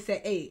my money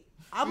said 8.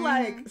 I'm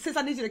like, sis,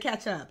 I need you to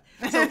catch up.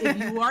 So if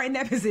you are in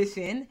that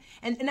position,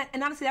 and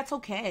honestly, that's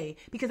okay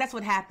because that's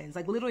what happens.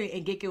 Like literally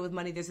in Get Good with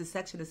Money, there's a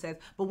section that says,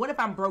 but what if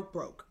I'm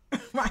broke?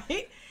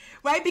 Right?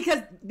 Right?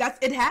 Because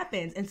it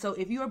happens. And so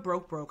if you are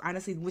broke,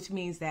 honestly, which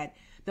means that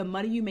the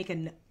money you make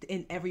in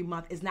every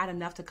month is not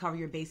enough to cover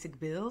your basic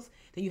bills,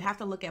 then you have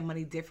to look at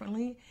money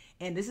differently.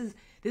 And this is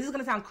going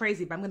to sound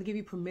crazy, but I'm going to give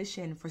you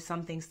permission for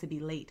some things to be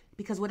late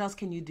because what else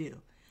can you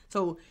do?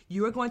 So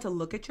you are going to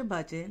look at your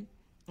budget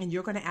and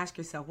you're going to ask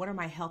yourself, what are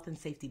my health and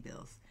safety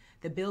bills?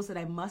 The bills that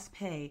I must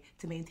pay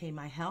to maintain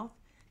my health,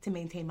 to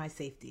maintain my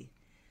safety.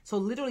 So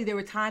literally there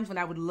were times when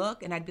I would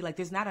look and I'd be like,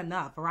 there's not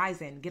enough.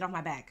 Verizon, get off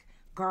my back.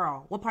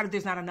 Girl, what part of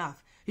there's not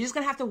enough? You're just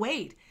going to have to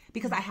wait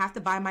because I have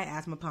to buy my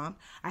asthma pump.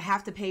 I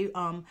have to pay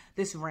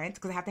this rent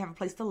because I have to have a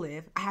place to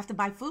live. I have to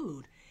buy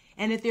food.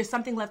 And if there's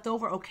something left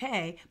over,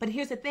 okay. But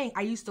here's the thing.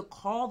 I used to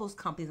call those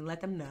companies and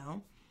let them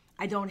know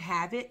I don't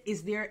have it.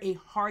 Is there a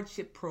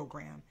hardship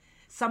program?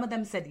 Some of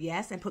them said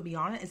yes and put me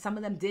on it, and some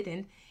of them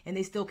didn't, and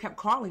they still kept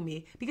calling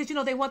me because,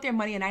 they want their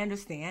money, and I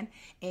understand.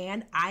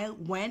 And I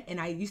went and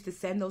I used to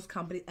send those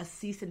companies a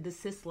cease and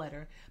desist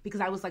letter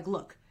because I was like,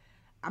 look,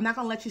 I'm not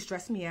going to let you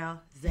stress me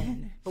out,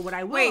 Zen. But what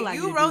I will Wait,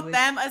 you wrote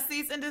them a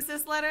cease and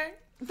desist letter?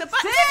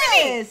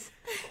 Sis!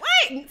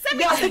 Wait, send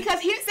me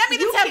send me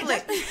the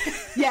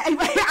template. Yeah, I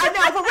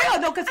know, for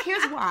real. No, because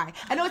here's why.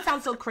 I know it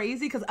sounds so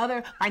crazy because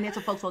other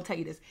financial folks won't tell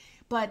you this.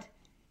 But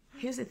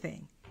here's the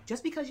thing.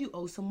 Just because you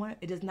owe someone,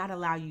 it does not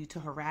allow you to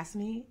harass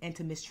me and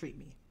to mistreat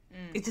me.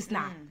 It's just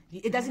not.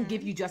 It doesn't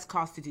give you just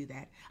cause to do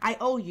that. I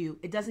owe you.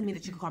 It doesn't mean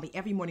that you can call me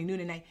every morning, noon,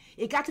 and night.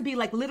 It got to be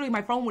like literally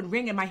my phone would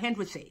ring and my hand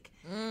would shake.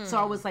 So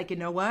I was like, you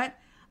know what?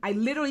 I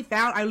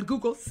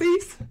Googled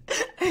cease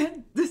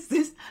and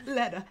desist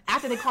letter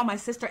after they called my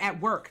sister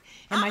at work.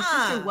 And my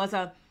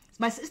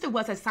sister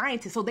was a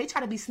scientist. So they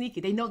try to be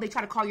sneaky. They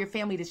try to call your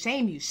family to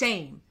shame you.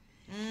 Shame.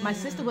 My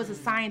sister was a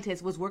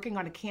scientist, was working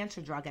on a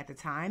cancer drug at the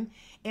time,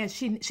 and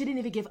she didn't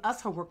even give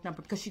us her work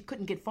number because she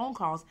couldn't get phone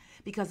calls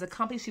because the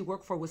company she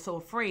worked for was so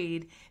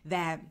afraid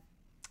that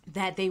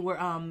they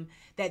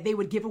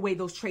would give away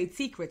those trade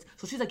secrets.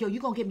 So she's like, yo,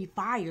 you're going to get me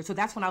fired. So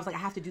that's when I was like, I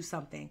have to do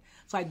something.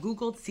 So I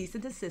Googled cease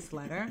and desist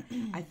letter.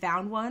 I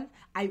found one.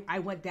 I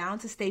went down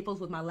to Staples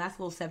with my last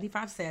little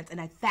 75 cents,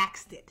 and I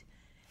faxed it.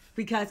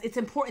 Because it's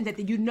important that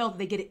that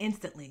they get it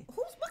instantly.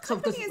 What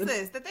company is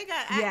this that they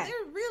got? Yeah.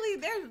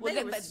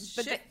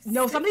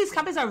 No, some of these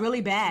companies are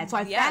really bad. So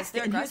I faxed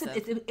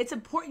it. And it's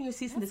important in your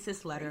cease and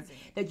desist letter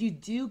that you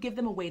do give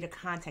them a way to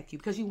contact you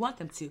because you want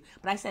them to.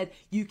 But I said,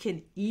 you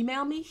can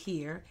email me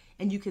here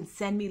and you can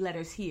send me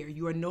letters here.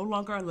 You are no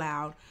longer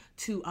allowed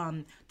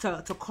to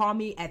call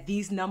me at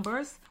these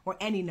numbers or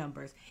any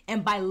numbers.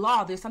 And by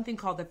law, there's something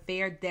called the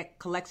Fair Debt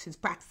Collections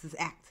Practices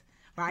Act.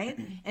 Right?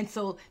 And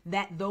so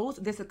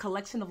there's a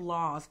collection of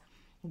laws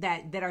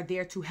that are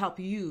there to help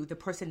you, the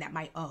person that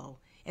might owe.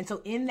 And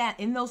so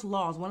in those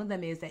laws, one of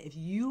them is that if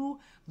you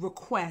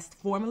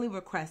formally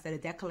request that a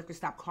debt collector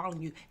stop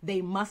calling you,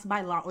 they must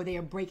by law, or they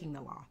are breaking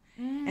the law.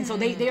 And so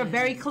they are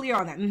very clear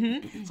on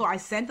that. So I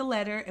sent the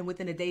letter, and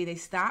within a day they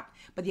stopped.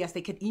 But yes,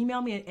 they could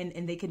email me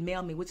and they could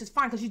mail me, which is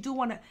fine, because you do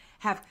want to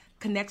have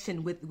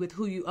connection with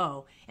who you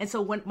owe. And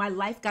so when my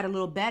life got a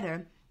little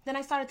better, then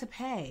I started to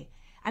pay.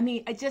 I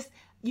mean,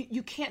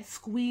 you can't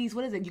squeeze,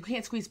 what is it? You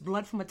can't squeeze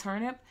blood from a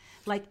turnip.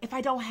 Like, if I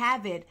don't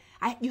have it,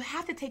 you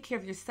have to take care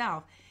of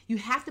yourself. You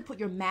have to put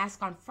your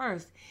mask on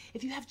first.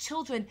 If you have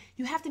children,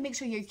 you have to make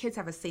sure your kids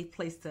have a safe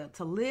place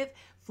to live,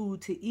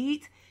 food to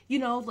eat,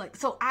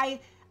 so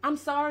I'm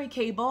sorry,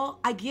 Cable.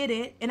 I get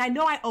it. And I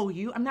know I owe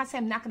you. I'm not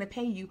saying I'm not going to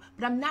pay you,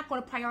 but I'm not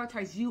going to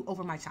prioritize you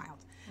over my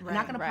child. I'm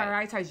not going to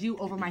prioritize you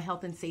over my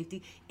health and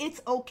safety.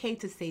 It's okay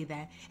to say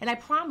that. And I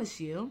promise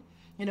you,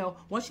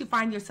 once you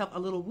find yourself a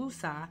little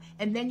woosah,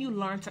 and then you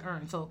learn to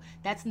earn. So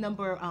that's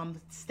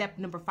step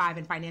number 5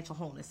 in financial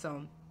wholeness.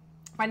 So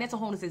financial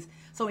wholeness is,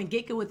 so in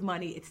Get Good with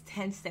Money, it's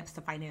 10 steps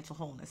to financial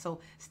wholeness. So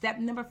step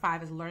number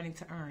 5 is learning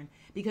to earn,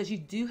 because you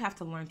do have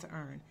to learn to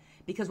earn.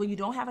 Because when you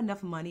don't have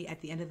enough money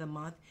at the end of the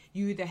month,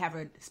 you either have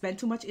a spend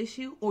too much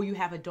issue, or you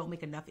have a don't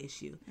make enough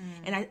issue.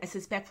 And I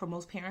suspect for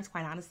most parents,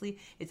 quite honestly,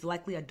 it's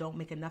likely a don't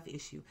make enough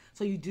issue.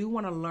 So you do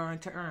want to learn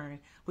to earn,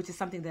 which is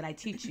something that I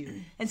teach you.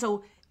 And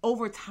so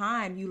over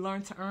time, you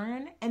learn to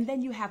earn, and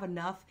then you have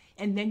enough,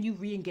 and then you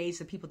re-engage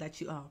the people that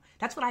you owe.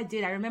 That's what I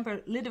did. I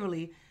remember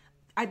literally,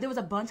 there was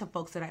a bunch of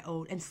folks that I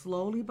owed, and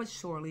slowly but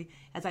surely,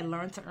 as I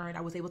learned to earn,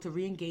 I was able to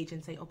re-engage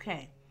and say,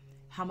 okay,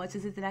 how much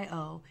is it that I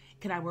owe?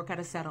 Can I work out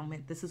a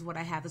settlement? This is what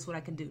I have. This is what I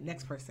can do.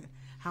 Next person.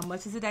 How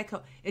much is it that I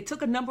owe? It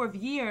took a number of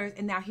years,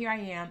 and now here I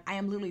am. I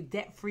am literally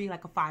debt-free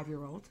like a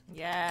 5-year-old.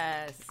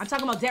 Yes. I'm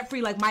talking about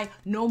debt-free like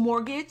no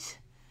mortgage,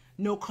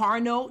 no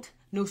car note,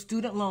 no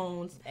student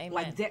loans, Amen.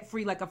 Like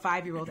debt-free like a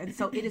 5-year-old. And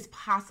so it is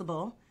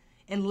possible.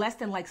 In less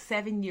than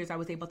 7 years, I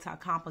was able to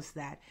accomplish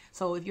that.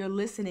 So if you're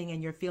listening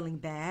and you're feeling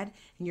bad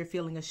and you're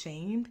feeling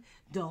ashamed,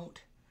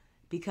 don't.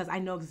 Because I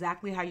know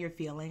exactly how you're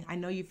feeling. I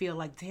know you feel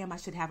like, damn, I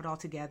should have it all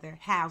together.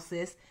 How,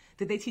 sis?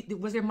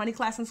 Was there money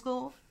class in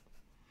school?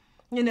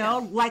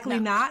 Likely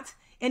not.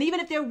 And even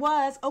if there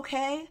was,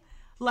 okay,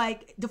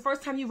 like the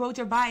first time you rode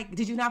your bike,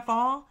 did you not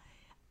fall?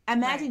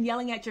 Imagine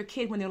yelling at your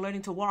kid when they're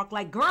learning to walk,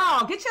 like,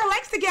 girl, get your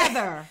legs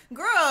together.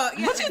 Girl,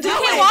 what you doing?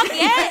 You can't walk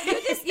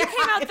yet? You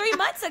came out 3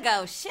 months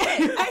ago.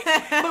 Shit.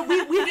 But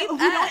we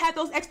don't have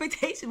those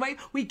expectations, right?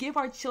 We give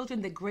our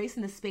children the grace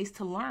and the space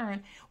to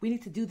learn. We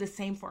need to do the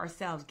same for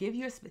ourselves. Give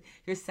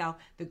yourself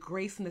the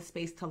grace and the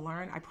space to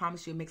learn. I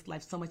promise you, it makes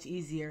life so much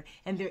easier.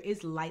 And there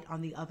is light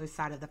on the other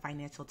side of the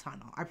financial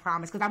tunnel. I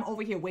promise. Because I'm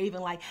over here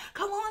waving like,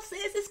 come on,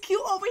 sis, it's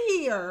cute over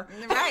here.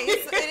 Right.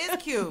 It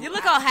is cute. You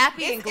look all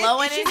happy and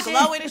glowing and shit.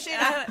 Glowing and shit.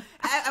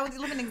 I was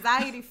living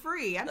anxiety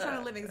free. I'm trying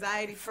to live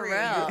anxiety free. For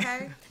real.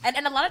 Okay.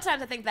 And a lot of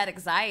times I think that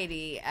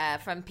anxiety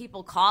from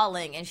people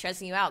calling and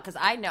stressing you out, because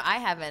I know I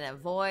have an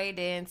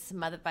avoidance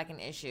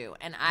motherfucking issue,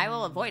 and I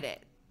will avoid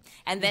it.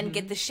 And then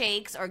get the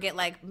shakes or get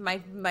like my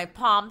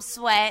palms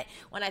sweat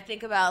when I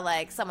think about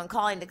like someone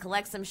calling to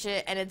collect some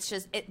shit, and it's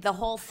just the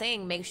whole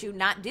thing makes you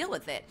not deal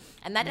with it,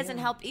 and that doesn't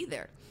help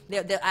either.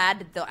 They'll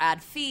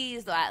add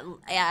fees, they'll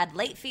add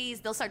late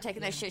fees, they'll start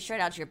taking that shit straight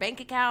out your bank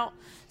account.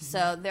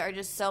 So there are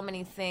just so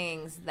many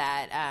things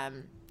that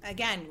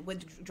again,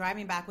 with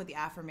driving back what the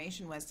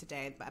affirmation was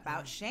today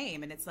about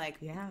shame, and it's like,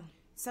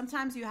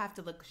 sometimes you have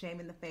to look shame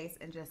in the face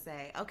and just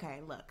say, okay,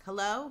 look,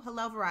 hello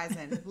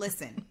Verizon,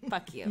 listen.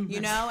 Fuck you.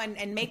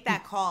 And make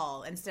that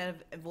call instead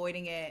of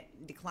avoiding it,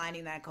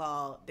 declining that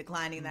call,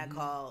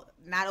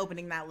 not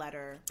opening that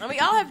letter. And we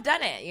all have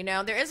done it,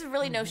 There is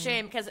really no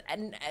shame, because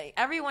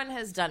everyone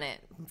has done it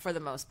for the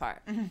most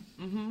part.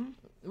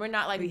 We're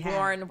not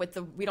born with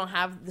we don't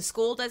have, the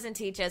school doesn't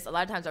teach us. A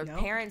lot of times our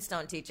parents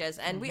don't teach us,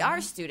 and we are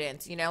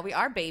students, we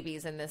are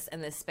babies in this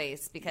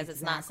space, because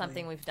it's not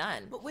something we've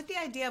done. But with the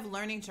idea of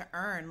learning to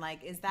earn,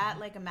 is that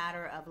a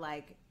matter of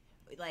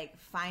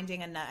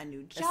finding a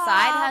new job,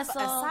 a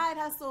side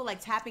hustle,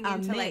 tapping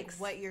into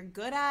what you're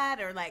good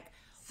at, or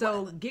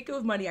So Get Good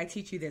with Money, I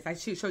teach you this. I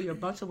show you a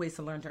bunch of ways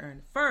to learn to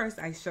earn. First,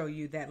 I show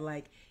you that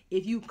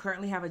if you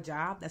currently have a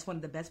job, that's one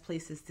of the best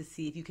places to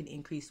see if you can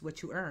increase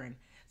what you earn.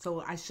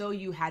 So I show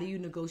you how do you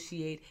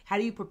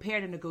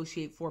prepare to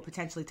negotiate for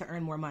potentially to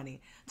earn more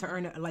money, to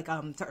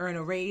earn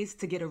a raise,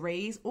 to get a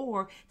raise,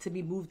 or to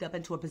be moved up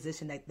into a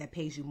position that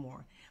pays you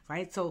more,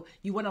 right? So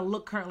you want to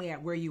look currently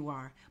at where you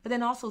are. But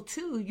then also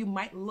too, you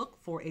might look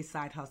for a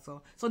side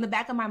hustle. So in the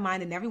back of my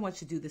mind, and everyone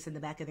should do this in the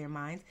back of their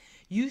minds,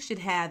 you should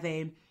have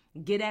a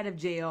get out of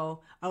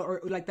jail,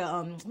 or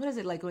what is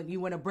it, when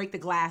you want to break the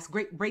glass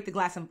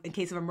in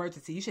case of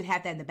emergency. You should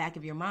have that in the back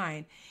of your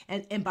mind,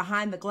 and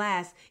behind the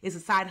glass is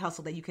a side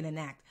hustle that you can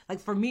enact. Like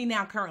for me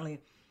now currently,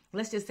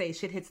 let's just say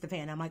shit hits the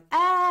fan, I'm like,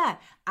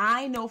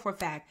 I know for a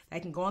fact that I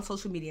can go on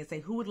social media and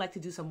say, who would like to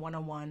do some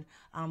one-on-one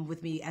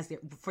with me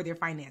for their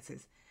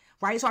finances?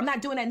 right? So I'm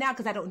not doing that now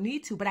because I don't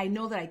need to, but I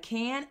know that I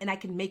can, and I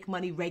can make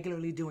money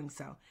regularly doing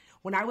so.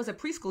 When I was a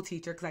preschool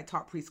teacher, because I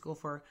taught preschool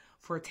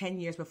for 10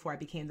 years before I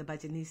became the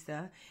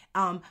Budgetnista,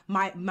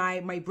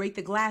 my break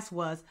the glass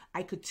was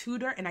I could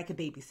tutor and I could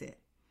babysit.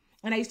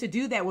 And I used to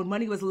do that when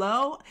money was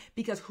low,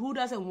 because who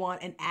doesn't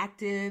want an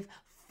active,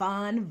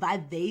 fun,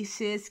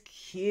 vivacious,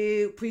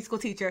 cute preschool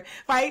teacher,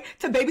 right,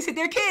 to babysit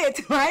their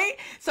kids, right?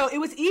 So it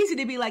was easy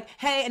to be like,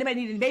 hey,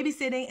 anybody need any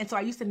babysitting? And so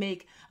I used to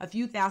make a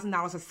few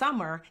 $1,000s a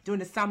summer during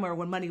the summer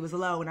when money was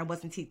low and I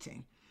wasn't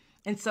teaching.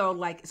 And so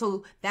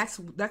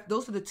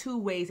those are the two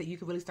ways that you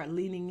can really start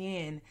leaning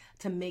in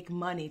to make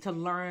money, to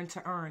learn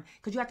to earn,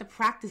 because you have to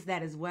practice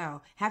that as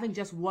well. Having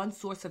just one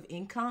source of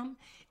income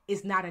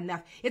is not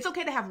enough. It's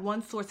okay to have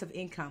one source of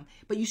income,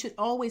 but you should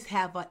always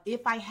have a,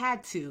 if I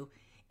had to,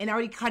 and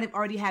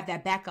already have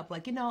that backup.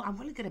 Like, I'm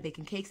really good at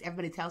baking cakes.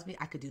 Everybody tells me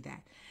I could do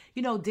that.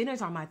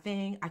 Dinners are my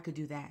thing. I could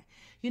do that.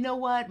 You know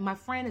what? My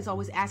friend is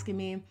always asking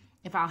me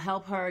if I'll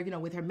help her,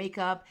 with her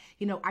makeup.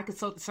 I could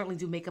certainly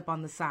do makeup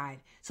on the side.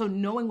 So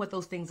knowing what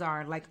those things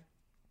are, like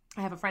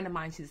I have a friend of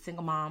mine, she's a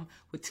single mom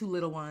with two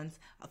little ones,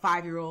 a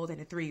 5-year-old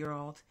and a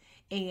 3-year-old.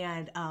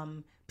 And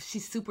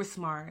she's super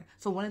smart.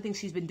 So one of the things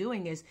she's been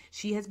doing is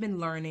she has been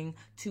learning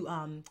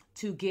to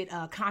get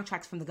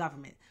contracts from the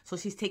government. So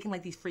she's taking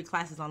like these free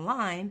classes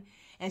online,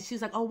 and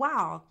she's like, oh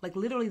wow, like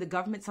literally the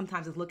government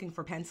sometimes is looking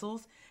for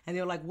pencils, and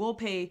they're like, we'll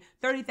pay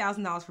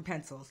 $30,000 for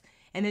pencils.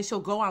 And then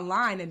she'll go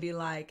online and be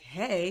like,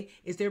 hey,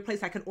 is there a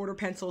place I can order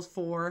pencils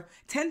for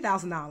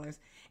 $10,000?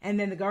 And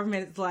then the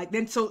government is like,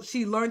 so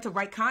she learned to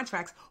write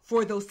contracts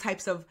for those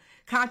types of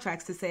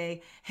contracts to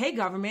say, hey,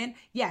 government,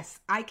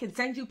 yes, I can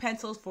send you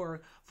pencils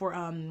for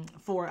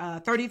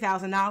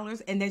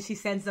 $30,000. And then she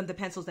sends them the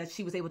pencils that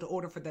she was able to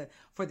order for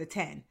the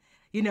 10,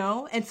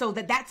 And so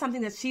that's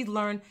something that she's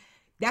learned.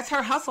 That's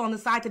her hustle on the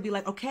side, to be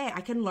like, okay,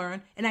 I can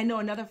learn. And I know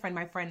another friend,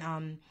 my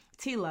friend,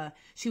 Tila,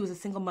 she was a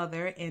single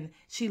mother, and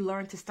she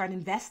learned to start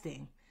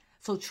investing.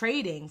 So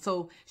trading.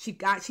 So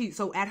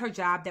so at her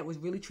job that was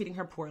really treating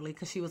her poorly,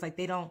 because she was like,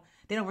 they don't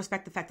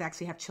respect the fact that I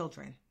actually have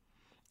children.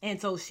 And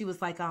so she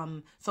was like,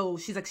 so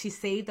she's like, she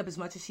saved up as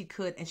much as she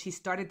could, and she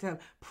started to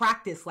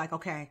practice, like,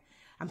 okay,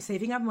 I'm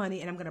saving up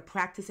money and I'm going to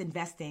practice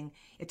investing.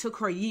 It took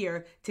her a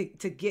year to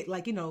get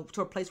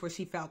to a place where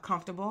she felt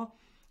comfortable.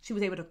 She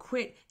was able to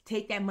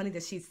take that money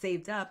that she'd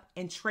saved up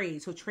and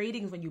trade. So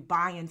trading is when you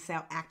buy and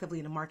sell actively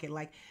in the market.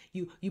 Like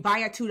you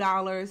buy at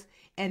 $2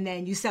 and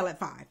then you sell at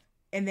 $5.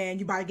 And then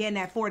you buy again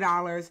at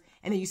 $4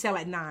 and then you sell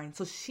at $9.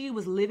 So she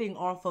was living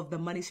off of the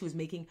money she was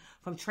making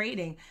from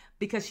trading,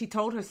 because she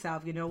told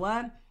herself, you know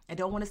what? I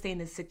don't want to stay in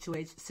this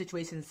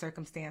situation and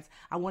circumstance.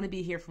 I want to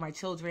be here for my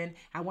children.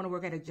 I want to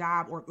work at a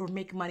job or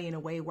make money in a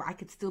way where I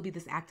could still be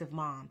this active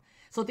mom.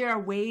 So there are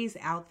ways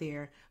out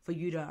there for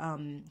you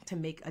to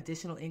make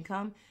additional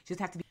income. You just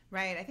have to be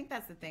right. I think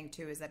that's the thing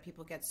too, is that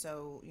people get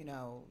so,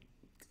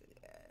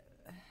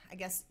 I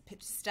guess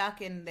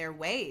stuck in their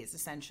ways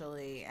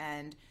essentially,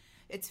 and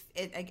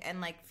and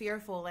like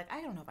fearful, like,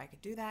 I don't know if I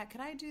could do that. Could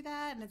I do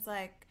that? And it's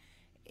like,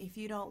 if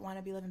you don't want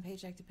to be living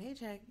paycheck to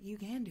paycheck, you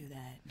can do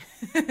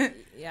that.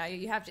 Yeah,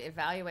 you have to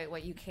evaluate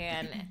what you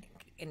can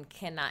and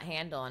cannot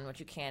handle, and what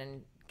you can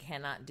and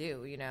cannot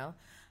do.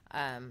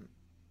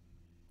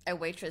 I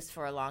waitressed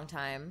for a long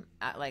time,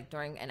 like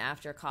during and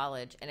after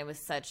college, and it was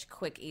such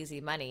quick, easy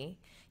money.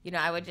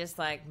 I would just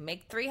like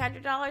make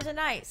 $300 a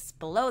night,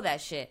 blow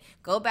that shit,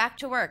 go back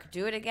to work,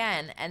 do it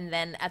again, and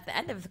then at the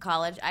end of the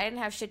college, I didn't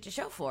have shit to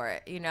show for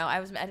it.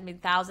 I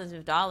made thousands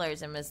of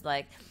dollars and was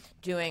like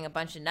doing a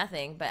bunch of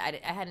nothing, but I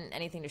hadn't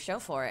anything to show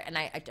for it. And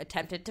I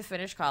attempted to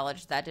finish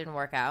college. That didn't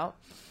work out.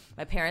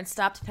 My parents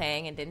stopped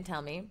paying and didn't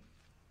tell me.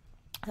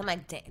 I'm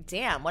like,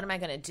 damn, what am I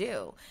going to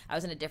do? I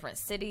was in a different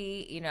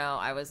city,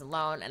 I was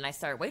alone, and I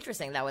started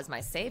waitressing. That was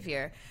my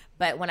savior.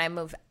 But when I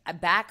moved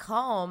back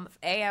home,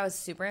 I was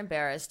super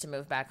embarrassed to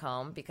move back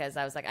home, because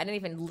I was like, I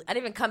didn't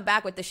even come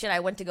back with the shit I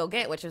went to go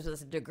get, which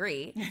was a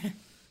degree.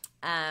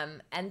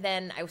 And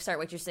then I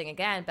started waitressing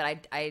again,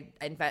 but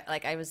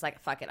I was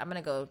like, fuck it, I'm going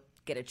to go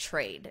get a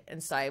trade.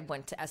 And so I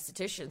went to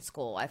esthetician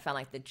school. I found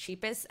like the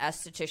cheapest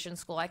esthetician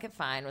school I could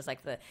find was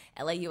like the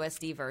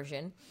LAUSD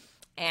version.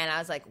 And I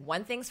was like,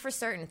 one thing's for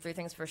certain, 3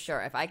 things for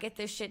sure. If I get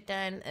this shit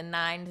done in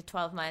 9 to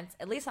 12 months,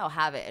 at least I'll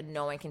have it and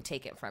no one can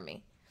take it from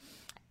me.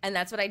 And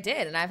that's what I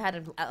did. And I've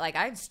had, like,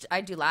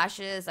 I do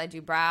lashes, I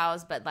do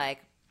brows, but like,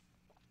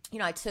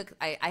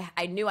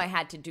 I knew I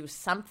had to do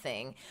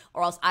something,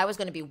 or else I was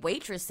going to be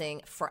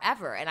waitressing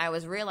forever. And I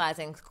was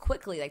realizing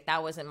quickly, like,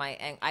 that wasn't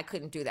I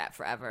couldn't do that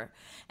forever.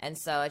 And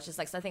so it's just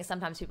like, so I think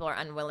sometimes people are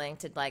unwilling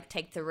to like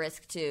take the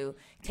risk, to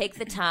take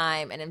the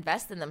time and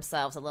invest in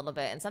themselves a little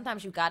bit. And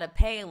sometimes you've got to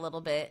pay a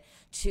little bit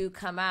to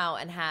come out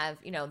and have,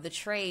 the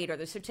trade or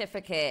the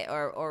certificate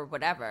or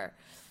whatever.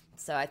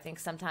 So I think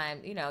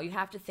sometimes, you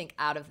have to think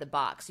out of the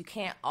box. You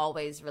can't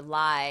always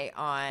rely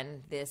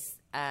on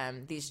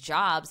these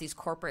jobs, these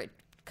corporate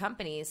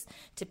companies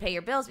to pay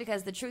your bills,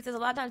 because the truth is a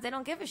lot of times they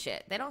don't give a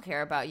shit. They don't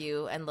care about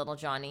you and little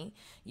Johnny,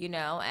 you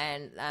know,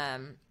 and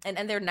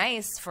they're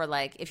nice for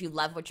like if you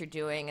love what you're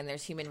doing, and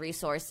there's human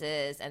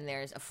resources and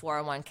there's a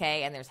 401k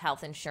and there's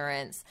health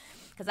insurance,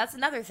 because that's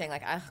another thing.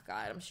 Like, oh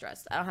God, I'm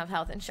stressed. I don't have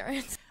health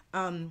insurance.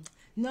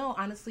 No,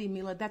 honestly,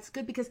 Mila, that's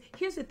good, because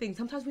here's the thing.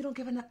 Sometimes we don't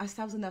give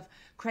ourselves enough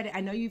credit.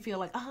 I know you feel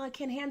like, oh, I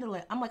can't handle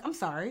it. I'm like, I'm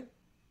sorry.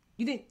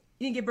 You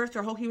didn't give birth to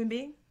a whole human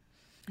being?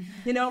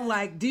 You know,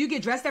 like, do you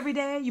get dressed every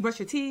day? You brush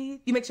your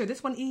teeth? You make sure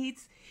this one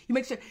eats? You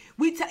make sure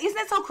isn't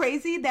that so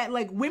crazy that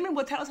like women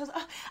will tell us,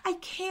 oh, I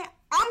can't,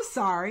 I'm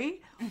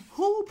sorry.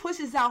 Who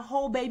pushes out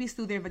whole babies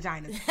through their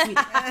vaginas?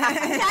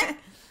 Okay?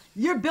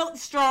 You're built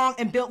strong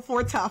and built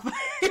for tough,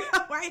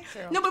 right?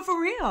 True. No, but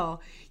for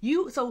real,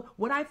 so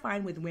what I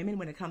find with women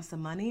when it comes to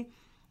money,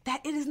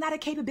 that it is not a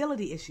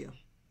capability issue.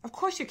 Of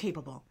course you're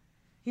capable,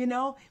 you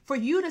know, for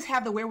you to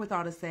have the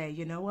wherewithal to say,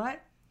 you know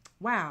what?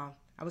 Wow,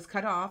 I was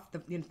cut off. The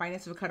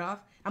finances were cut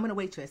off. I'm going to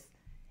waitress.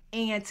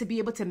 And to be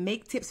able to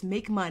make tips,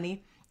 make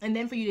money. And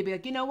then for you to be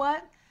like, you know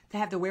what? To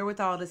have the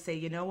wherewithal to say,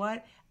 you know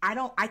what?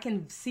 I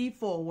can see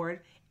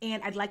forward,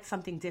 and I'd like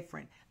something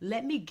different.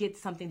 Let me get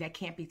something that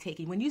can't be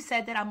taken. When you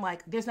said that, I'm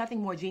like, there's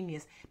nothing more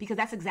genius, because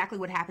that's exactly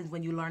what happens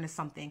when you learn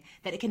something,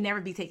 that it can never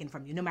be taken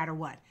from you, no matter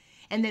what.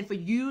 And then for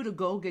you to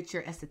go get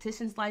your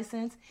esthetician's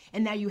license,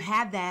 and now you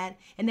have that,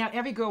 and now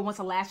every girl wants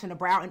a lash and a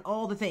brow and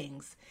all the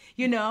things,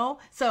 you know?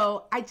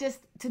 So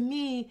to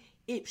me,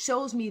 it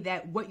shows me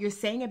that what you're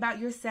saying about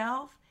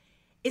yourself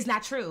is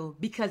not true,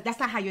 because that's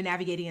not how you're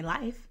navigating in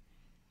life.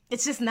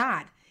 It's just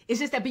not. It's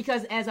just that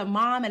because as a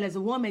mom and as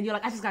a woman, you're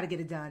like, I just got to get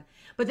it done.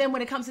 But then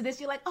when it comes to this,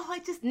 you're like, oh, I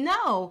just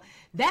know.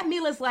 That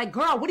Mila's like,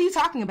 girl, what are you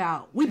talking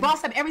about? We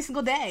boss up every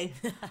single day,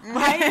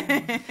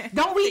 right?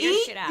 Don't we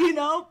eat? You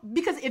know?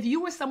 Because if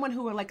you were someone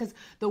who were like, because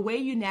the way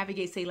you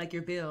navigate, say, like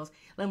your bills,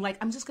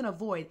 I'm just going to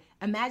avoid.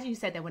 Imagine you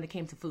said that when it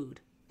came to food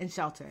and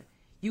shelter.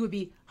 You would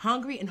be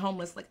hungry and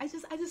homeless. Like, we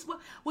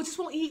just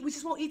won't eat. We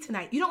just won't eat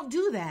tonight. You don't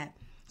do that.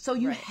 So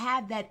you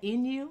have that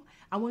in you.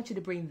 I want you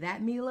to bring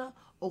that Mila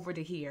over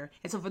to here.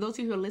 And so for those of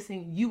you who are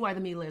listening, you are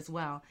the Mila as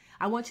well.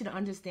 I want you to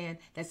understand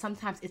that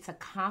sometimes it's a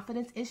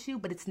confidence issue,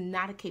 but it's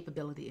not a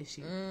capability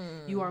issue.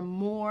 You are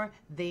more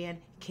than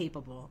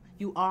capable.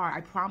 You are. I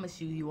promise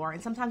you, you are.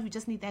 And sometimes we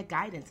just need that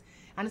guidance.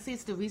 Honestly,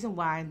 it's the reason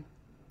why,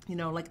 you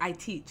know, like I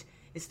teach.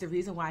 It's the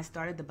reason why I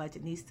started the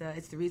Budgetnista.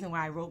 It's the reason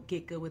why I wrote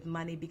Get Good with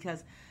Money,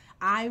 because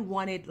I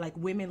wanted like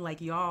women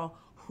like y'all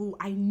who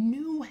I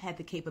knew had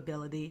the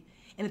capability.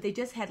 And if they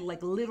just had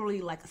like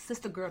literally like a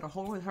sister girl to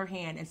hold her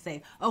hand and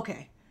say,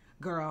 okay,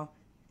 girl,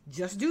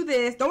 just do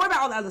this. Don't worry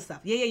about all the other stuff.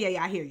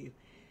 Yeah, I hear you.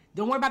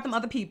 Don't worry about them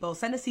other people.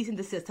 Send a cease and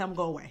desist. Tell them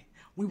go away.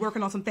 We're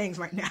working on some things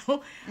right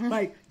now.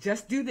 Like,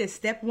 just do this.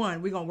 Step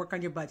 1, we're going to work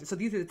on your budget. So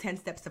these are the 10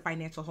 steps to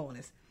financial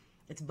wholeness.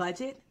 It's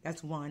budget.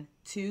 That's 1.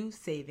 2,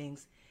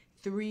 savings.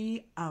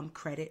 3,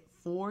 credit.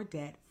 4,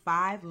 debt.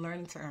 5,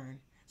 learning to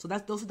earn. So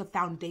those are the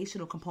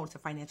foundational components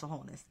of financial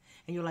wholeness.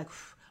 And you're like,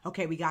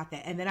 okay, we got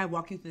that. And then I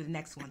walk you through the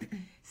next one.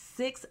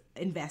 6,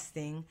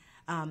 investing.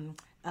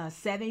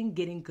 7,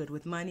 getting good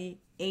with money.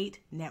 8,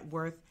 net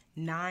worth.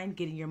 9,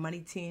 getting your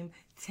money team.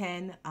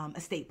 10,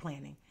 estate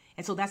planning.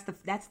 And so that's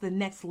the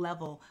next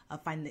level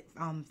of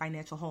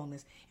financial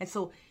wholeness. And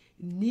so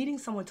needing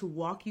someone to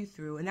walk you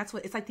through, and that's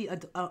what it's like,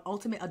 the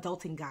ultimate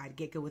adulting guide,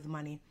 Get Good with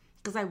Money.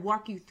 Because I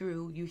walk you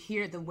through, you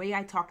hear the way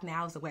I talk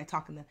now is the way I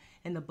talk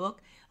in the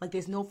book. Like,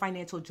 there's no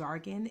financial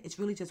jargon. It's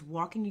really just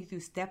walking you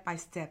through step by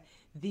step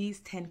these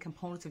 10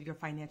 components of your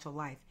financial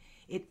life.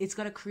 It's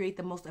going to create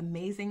the most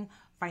amazing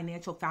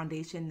financial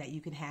foundation that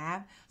you can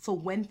have. So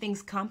when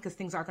things come, because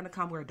things are going to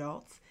come, we're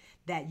adults,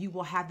 that you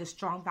will have this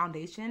strong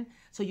foundation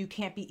so you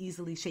can't be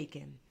easily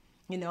shaken.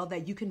 You know,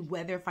 that you can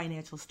weather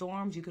financial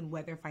storms, you can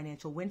weather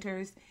financial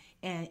winters,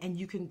 and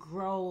you can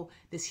grow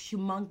this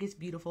humongous,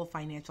 beautiful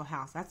financial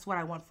house. That's what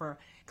I want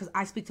because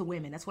I speak to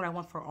women. That's what I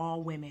want for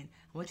all women.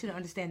 I want you to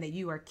understand that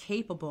you are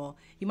capable.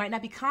 You might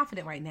not be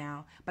confident right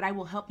now, but I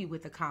will help you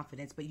with the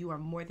confidence, but you are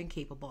more than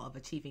capable of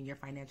achieving your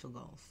financial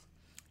goals.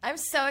 I'm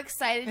so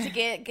excited to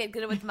get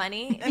good with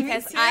money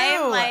because I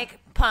am like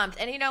pumped.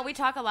 And, you know, we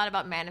talk a lot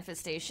about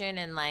manifestation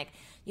and like,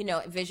 you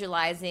know,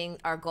 visualizing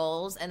our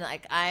goals. And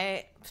like,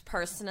 I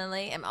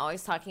personally am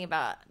always talking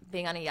about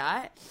being on a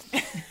yacht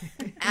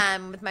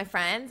with my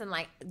friends and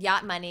like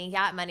yacht money.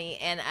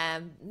 And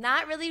I'm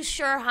not really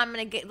sure how I'm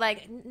going to get,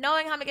 like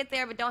knowing how I'm going to get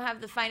there, but don't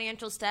have the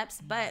financial steps.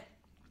 But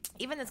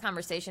even this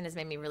conversation has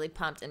made me really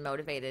pumped and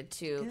motivated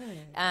to,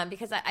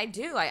 because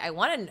I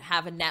want to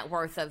have a net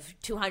worth of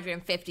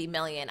 $250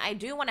 million. I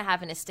do want to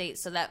have an estate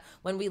so that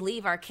when we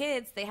leave our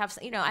kids, they have,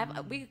 you know,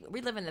 we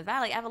live in the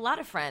Valley. I have a lot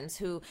of friends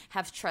who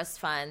have trust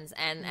funds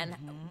and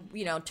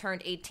you know,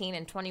 turned 18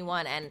 and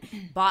 21 and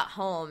bought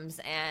homes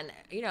and,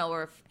 you know,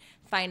 were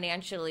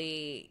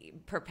financially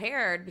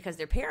prepared because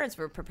their parents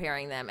were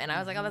preparing them. And I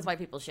was like, oh, that's white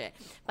people shit.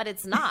 But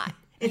it's not.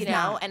 You know,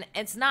 not. And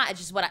it's not. It's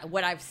just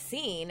what I've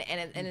seen,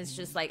 and it's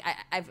just like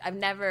I've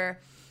never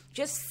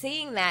just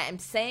seeing that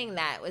and saying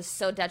that was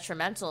so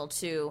detrimental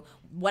to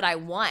what I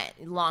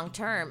want long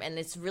term, and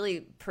it's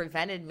really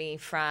prevented me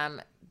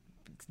from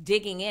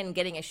digging in,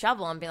 getting a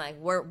shovel, and being like,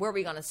 where are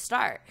we going to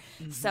start?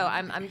 So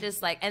I'm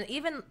just like, and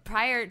even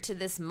prior to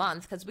this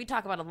month, because we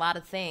talk about a lot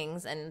of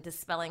things and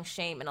dispelling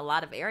shame in a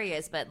lot of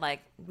areas, but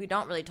like we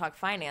don't really talk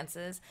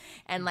finances.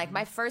 And like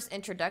my first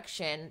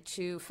introduction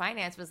to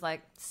finance was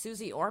like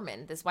Susie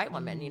Orman, this white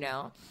woman, you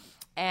know.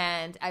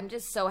 And I'm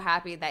just so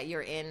happy that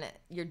you're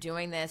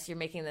doing this, you're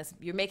making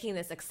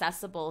this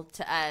accessible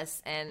to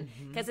us, and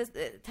because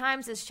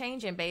times is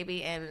changing,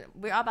 baby, and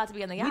we're all about to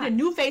be on the yacht. We the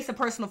new face of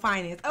personal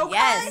finance. Okay?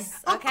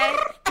 Yes, okay,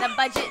 the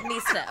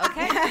Budgetnista,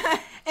 okay.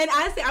 And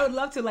honestly, I would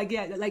love to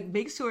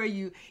make sure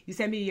you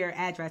send me your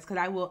address, because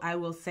I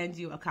will send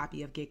you a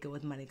copy of Get Good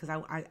with Money, because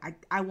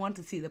I want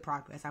to see the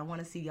progress. I want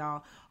to see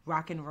y'all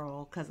rock and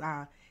roll, because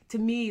to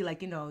me,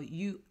 like, you know,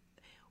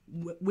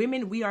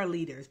 women, we are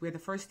leaders. We're the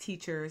first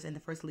teachers and the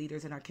first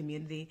leaders in our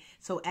community.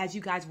 So as you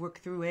guys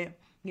work through it,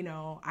 you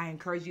know, I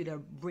encourage you to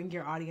bring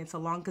your audience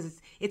along,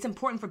 because it's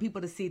important for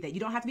people to see that you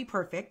don't have to be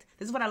perfect.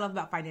 This is what I love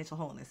about financial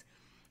wholeness.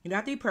 You don't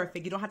have to be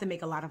perfect. You don't have to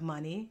make a lot of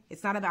money.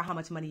 It's not about how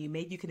much money you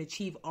make. You can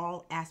achieve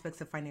all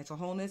aspects of financial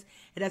wholeness.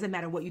 It doesn't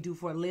matter what you do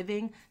for a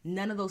living.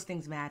 None of those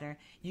things matter.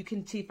 You can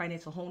achieve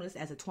financial wholeness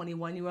as a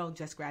 21-year-old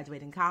just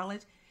graduating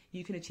college.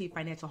 You can achieve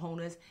financial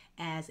wholeness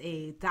as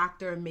a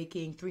doctor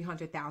making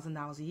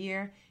 $300,000 a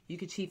year. You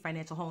can achieve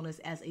financial wholeness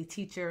as a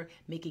teacher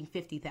making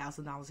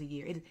 $50,000 a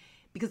year.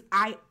 Because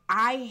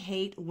I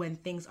hate when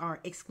things are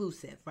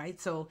exclusive, right?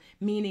 So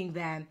meaning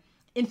that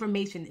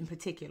information in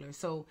particular.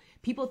 So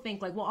people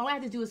think like, well, all I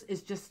have to do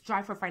is just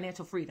strive for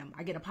financial freedom.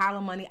 I get a pile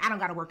of money. I don't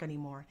got to work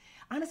anymore.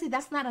 Honestly,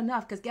 that's not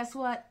enough, because guess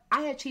what?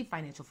 I achieved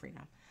financial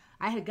freedom.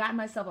 I had gotten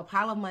myself a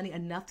pile of money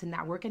enough to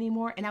not work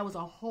anymore, and I was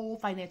a whole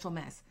financial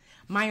mess.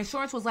 My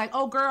insurance was like,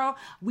 oh, girl,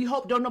 we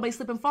hope don't nobody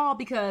slip and fall,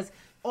 because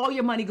all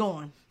your money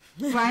gone,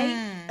 right?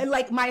 And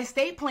like my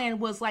estate plan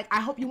was like,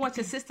 I hope you want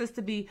your sisters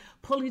to be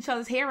pulling each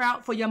other's hair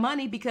out for your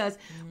money, because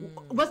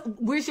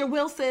where's your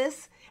will,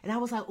 sis? And I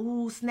was like,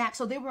 ooh, snap.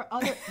 So there were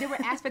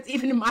aspects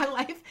even in my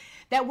life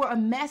that were a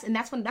mess, and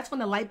that's when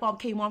the light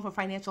bulb came on for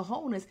financial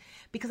wholeness,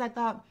 because I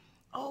thought,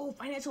 oh,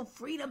 financial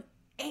freedom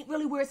ain't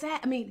really where it's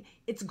at. I mean,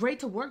 it's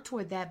great to work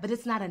toward that, but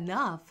it's not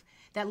enough.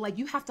 That like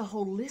you have to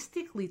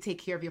holistically take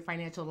care of your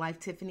financial life,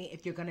 Tiffany,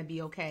 if you're going to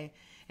be okay.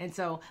 And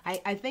so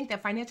I think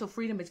that financial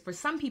freedom is, for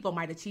some people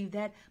might achieve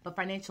that, but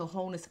financial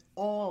wholeness,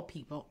 all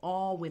people,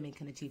 all women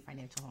can achieve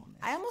financial wholeness.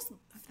 I almost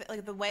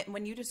like the way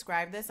when you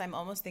describe this, I'm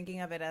almost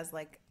thinking of it as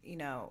like, you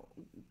know,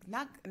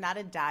 not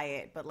a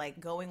diet, but like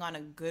going on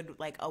a good,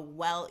 like a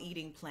well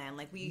eating plan.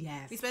 Like we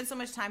spend so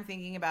much time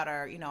thinking about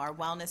our, you know, our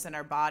wellness and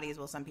our bodies.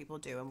 Well, some people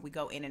do, and we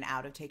go in and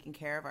out of taking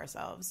care of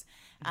ourselves.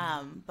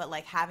 But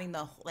like having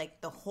the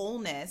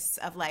wholeness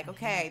of like,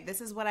 okay,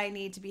 this is what I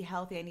need to be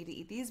healthy. I need to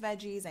eat these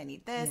veggies. I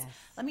need this.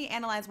 Let me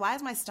analyze, why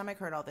does my stomach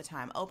hurt all the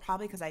time? Oh,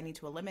 probably because I need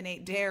to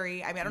eliminate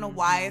dairy. I mean, I don't know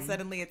why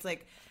suddenly it's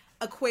like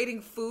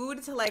equating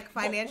food to like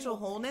financial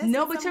wholeness.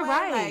 No, but you're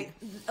right.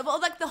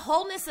 Like the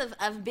wholeness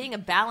of being a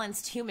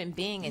balanced human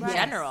being in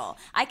general.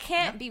 I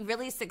can't be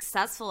really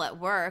successful at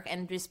work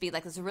and just be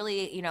like this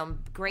really, you know,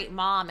 great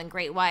mom and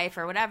great wife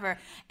or whatever,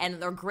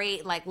 and or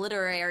great like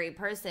literary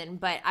person,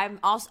 but I'm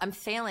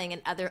failing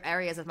in other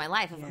areas of my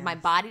life. If my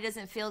body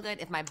doesn't feel good,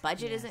 if my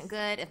budget isn't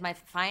good, if my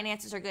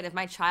finances are good, if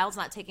my child's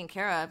not taken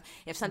care of,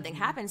 if something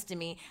happens to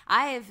me,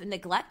 I've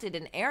neglected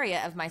an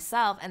area of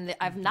myself, and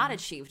I've not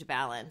achieved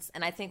balance.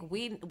 And I think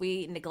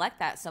we neglect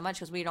that so much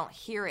because we don't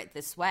hear it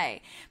this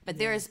way. But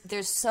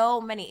there's so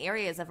many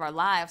areas of our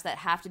lives that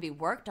have to be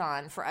worked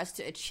on for us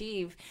to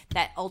achieve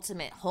that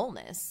ultimate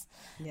wholeness.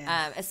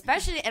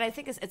 Especially, and I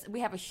think we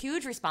have a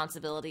huge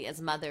responsibility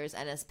as mothers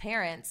and as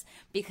parents,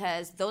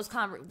 because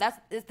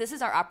this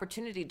is our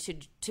opportunity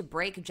to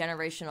break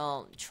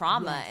generational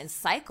trauma and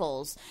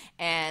cycles.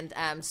 And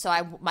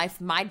so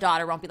my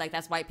daughter won't be like,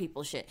 that's white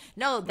people shit.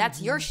 No,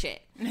 that's your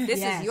shit.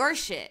 This is your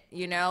shit.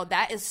 You know,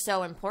 that is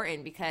so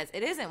important, because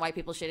it isn't white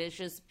people shit. It's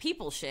just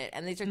people shit.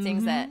 And these are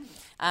things that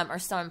are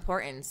so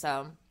important.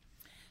 So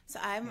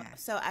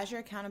as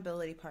your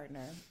accountability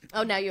partner.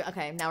 Oh, now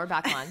we're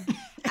back on.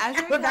 As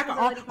your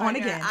accountability partner,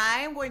 again.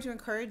 I'm going to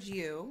encourage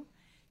you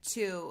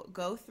to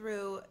go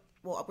through.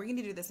 Well, we're going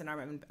to do this in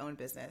our own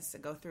business. To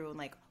go through and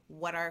like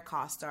what our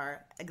costs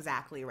are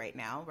exactly right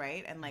now,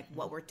 right? And like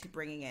what we're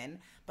bringing in,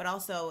 but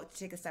also to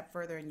take a step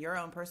further in your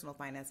own personal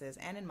finances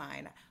and in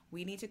mine.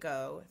 We need to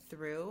go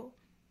through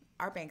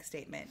our bank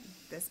statement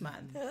this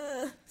month.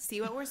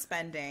 See what we're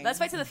spending. Let's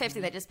wait till the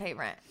 50 that just paid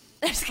rent.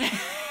 See?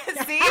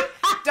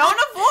 Don't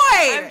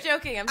avoid. I'm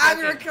joking. I'm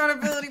your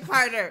accountability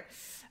partner.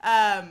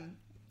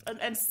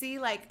 And see,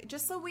 like,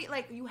 just so we,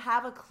 like, you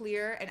have a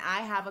clear, and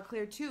I have a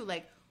clear too,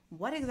 like,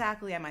 what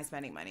exactly am I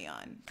spending money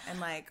on? And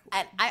like,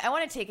 and I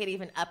want to take it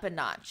even up a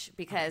notch,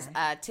 because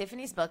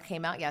Tiffany's book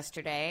came out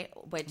yesterday,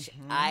 which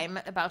I'm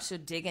about to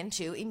dig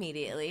into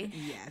immediately.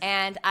 Yes.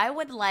 And I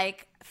would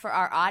like for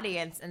our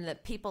audience and the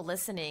people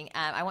listening,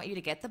 I want you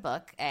to get the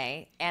book,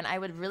 and I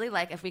would really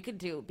like if we could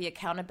be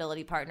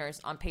accountability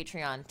partners on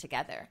Patreon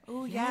together.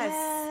 Oh,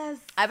 yes.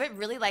 I would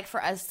really like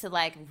for us to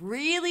like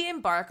really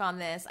embark on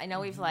this. I know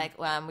we've like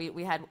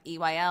we had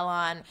EYL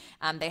on.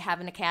 They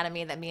have an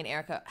academy that me and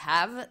Erica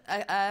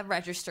have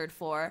registered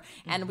for,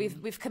 and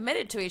we've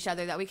committed to each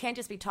other that we can't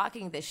just be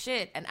talking this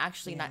shit and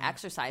actually not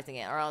exercising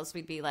it, or else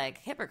we'd be like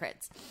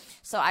hypocrites.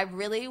 So I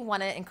really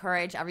want to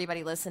encourage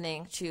everybody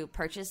listening to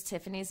purchase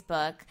Tiffany's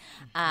book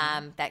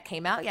that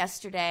came out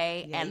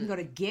yesterday. Yeah, and you can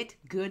go to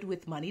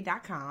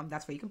getgoodwithmoney.com.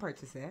 That's where you can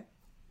purchase it.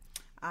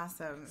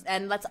 Awesome.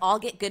 And let's all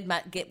get good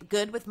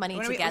with money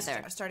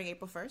together. Starting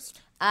April 1st?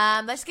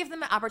 Let's give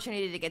them an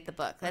opportunity to get the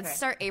book. Let's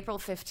start April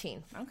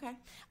 15th. Okay.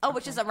 Oh,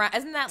 which is around,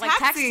 isn't that like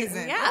tax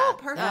season? Yeah. Oh,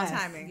 perfect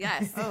timing.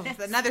 Yes. Oh,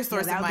 it's another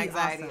source of my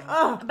anxiety.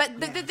 Awesome.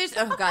 But there's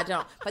oh god,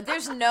 don't. But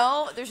there's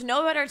no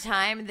better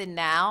time than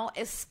now,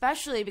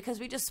 especially because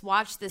we just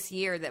watched this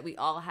year that we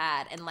all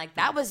had, and like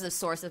that was the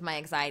source of my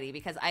anxiety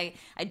because I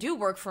do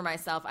work for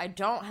myself. I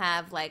don't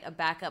have like a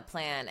backup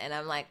plan, and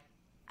I'm like.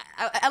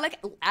 I like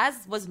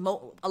as were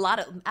a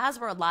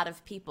lot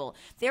of people.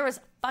 There was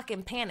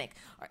fucking panic.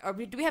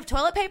 Do we have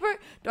toilet paper?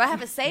 Do I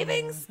have a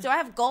savings? Do I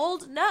have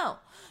gold? No,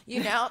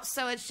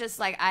 So it's just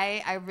like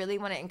I really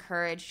want to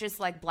encourage just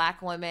like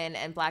Black women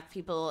and Black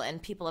people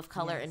and people of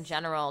color in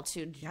general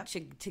to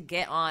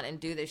get on and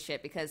do this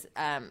shit because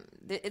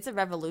it's a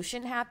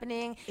revolution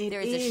happening.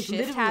 There is a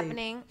shift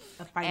happening,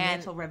 a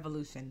financial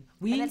revolution.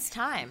 And it's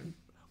time.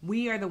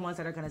 We are the ones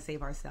that are going to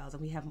save ourselves,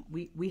 and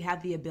we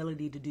have the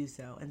ability to do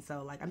so. And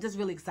so, like, I'm just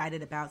really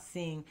excited about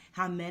seeing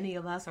how many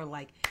of us are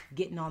like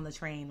getting on the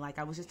train. Like,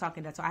 I was just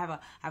talking to, so I have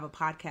a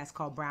podcast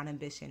called Brown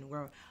Ambition,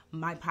 where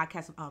my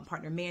podcast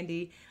partner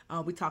Mandy,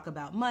 we talk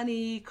about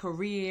money,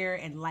 career,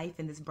 and life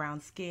in this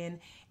brown skin,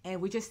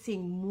 and we're just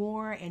seeing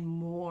more and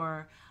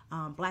more.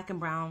 Black and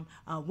brown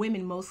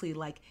women mostly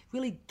like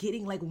really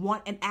getting like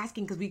and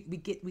asking because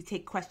we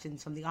take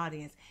questions from the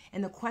audience,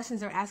 and the questions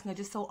they're asking are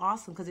just so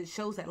awesome because it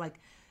shows that like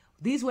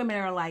these women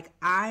are like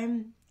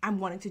I'm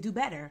wanting to do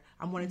better.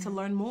 I'm wanting to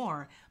learn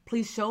more.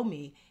 Please show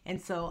me.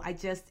 And so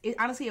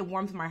honestly, it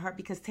warms my heart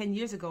because 10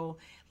 years ago,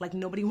 like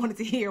nobody wanted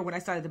to hear when I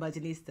started the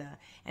Budgetnista.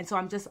 And so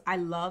I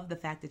love the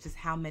fact that just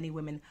how many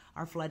women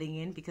are flooding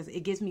in because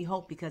it gives me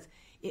hope because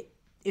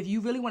if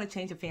you really want to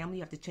change a family,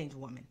 you have to change a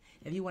woman.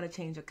 If you want to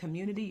change a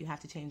community, you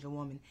have to change a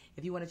woman.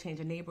 If you want to change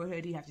a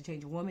neighborhood, you have to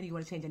change a woman. If you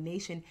want to change a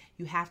nation,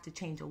 you have to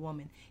change a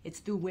woman. It's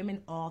through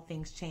women all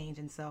things change,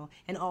 and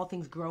all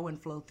things grow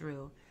and flow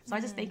through. So I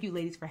just thank you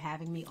ladies for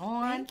having me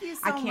on. Thank you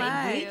so I can't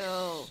much. wait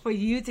for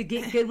you to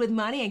get good with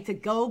money and to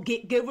go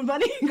get good with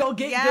money and go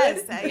get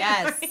good.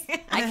 Yes.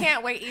 I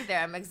can't wait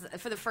either.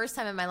 For the first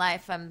time in my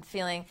life, I'm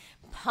feeling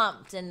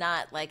pumped and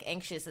not like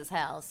anxious as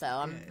hell. So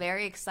I'm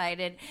very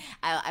excited.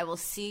 I will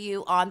see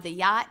you on the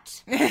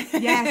yacht.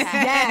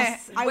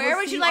 Yes. Where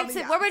would you like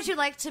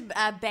to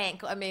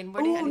bank? I mean,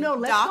 where do you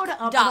let's Dock? go to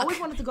Dock. I've always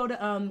wanted to go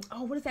to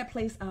what is that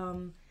place?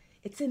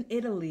 It's in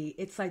Italy.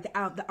 It's like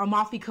the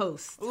Amalfi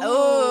Coast.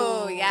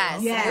 Oh,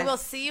 yes. Yes. We will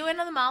see you in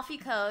the Amalfi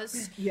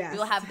Coast. Yes. We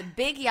will have the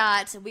big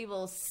yacht. We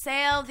will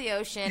sail the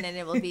ocean, and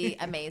it will be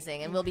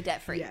amazing, and we'll be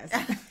debt-free. Yes.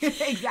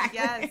 Exactly.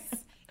 Yes.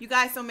 You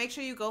guys, so make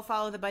sure you go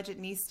follow the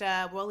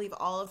Budgetnista. We'll leave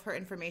all of her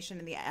information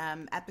in the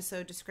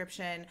episode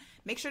description.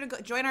 Make sure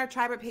to join our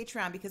tribe at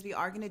Patreon because we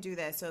are going to do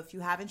this. So if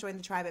you haven't joined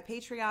the tribe at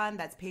Patreon,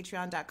 that's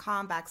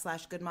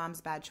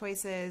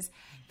patreon.com/goodmomsbadchoices.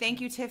 Thank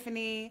you,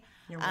 Tiffany.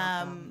 You're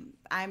welcome.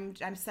 I've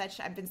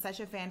been such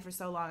a fan for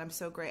so long. I'm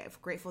so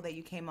grateful that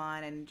you came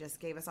on and just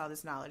gave us all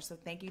this knowledge. So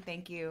thank you.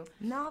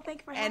 No,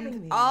 thank you for having me.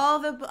 And all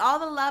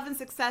the love and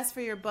success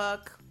for your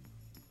book.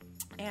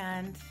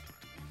 And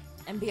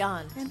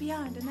beyond. And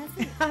that's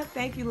it.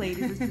 Thank you,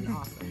 ladies. It's been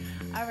awesome.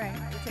 All right.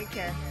 Take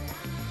care.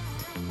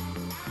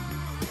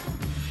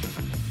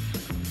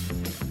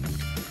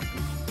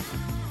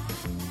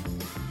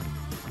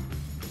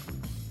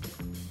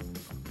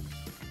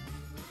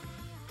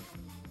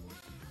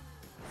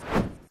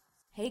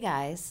 Hey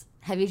guys,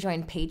 have you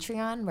joined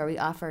Patreon where we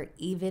offer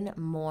even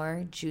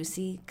more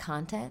juicy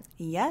content?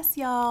 Yes,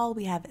 y'all.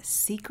 We have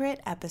secret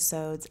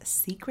episodes,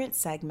 secret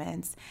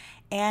segments,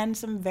 and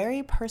some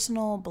very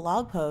personal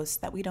blog posts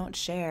that we don't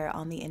share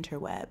on the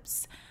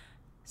interwebs.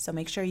 So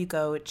make sure you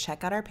go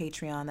check out our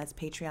Patreon. That's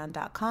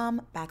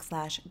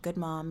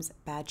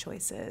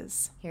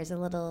patreon.com/goodmomsbadchoices. Here's a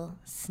little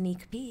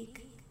sneak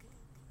peek.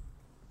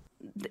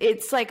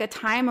 It's like a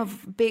time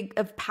of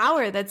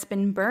power that's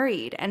been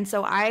buried. And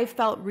so I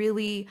felt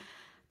really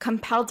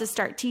compelled to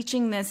start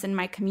teaching this in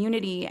my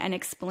community and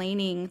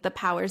explaining the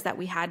powers that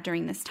we had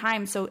during this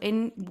time. So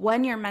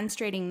when you're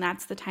menstruating,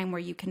 that's the time where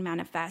you can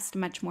manifest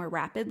much more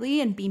rapidly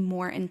and be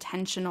more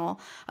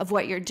intentional of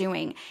what you're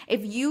doing.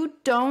 If you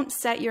don't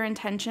set your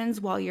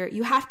intentions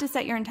you have to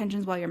set your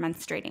intentions while you're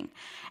menstruating.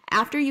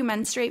 After you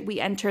menstruate,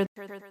 we enter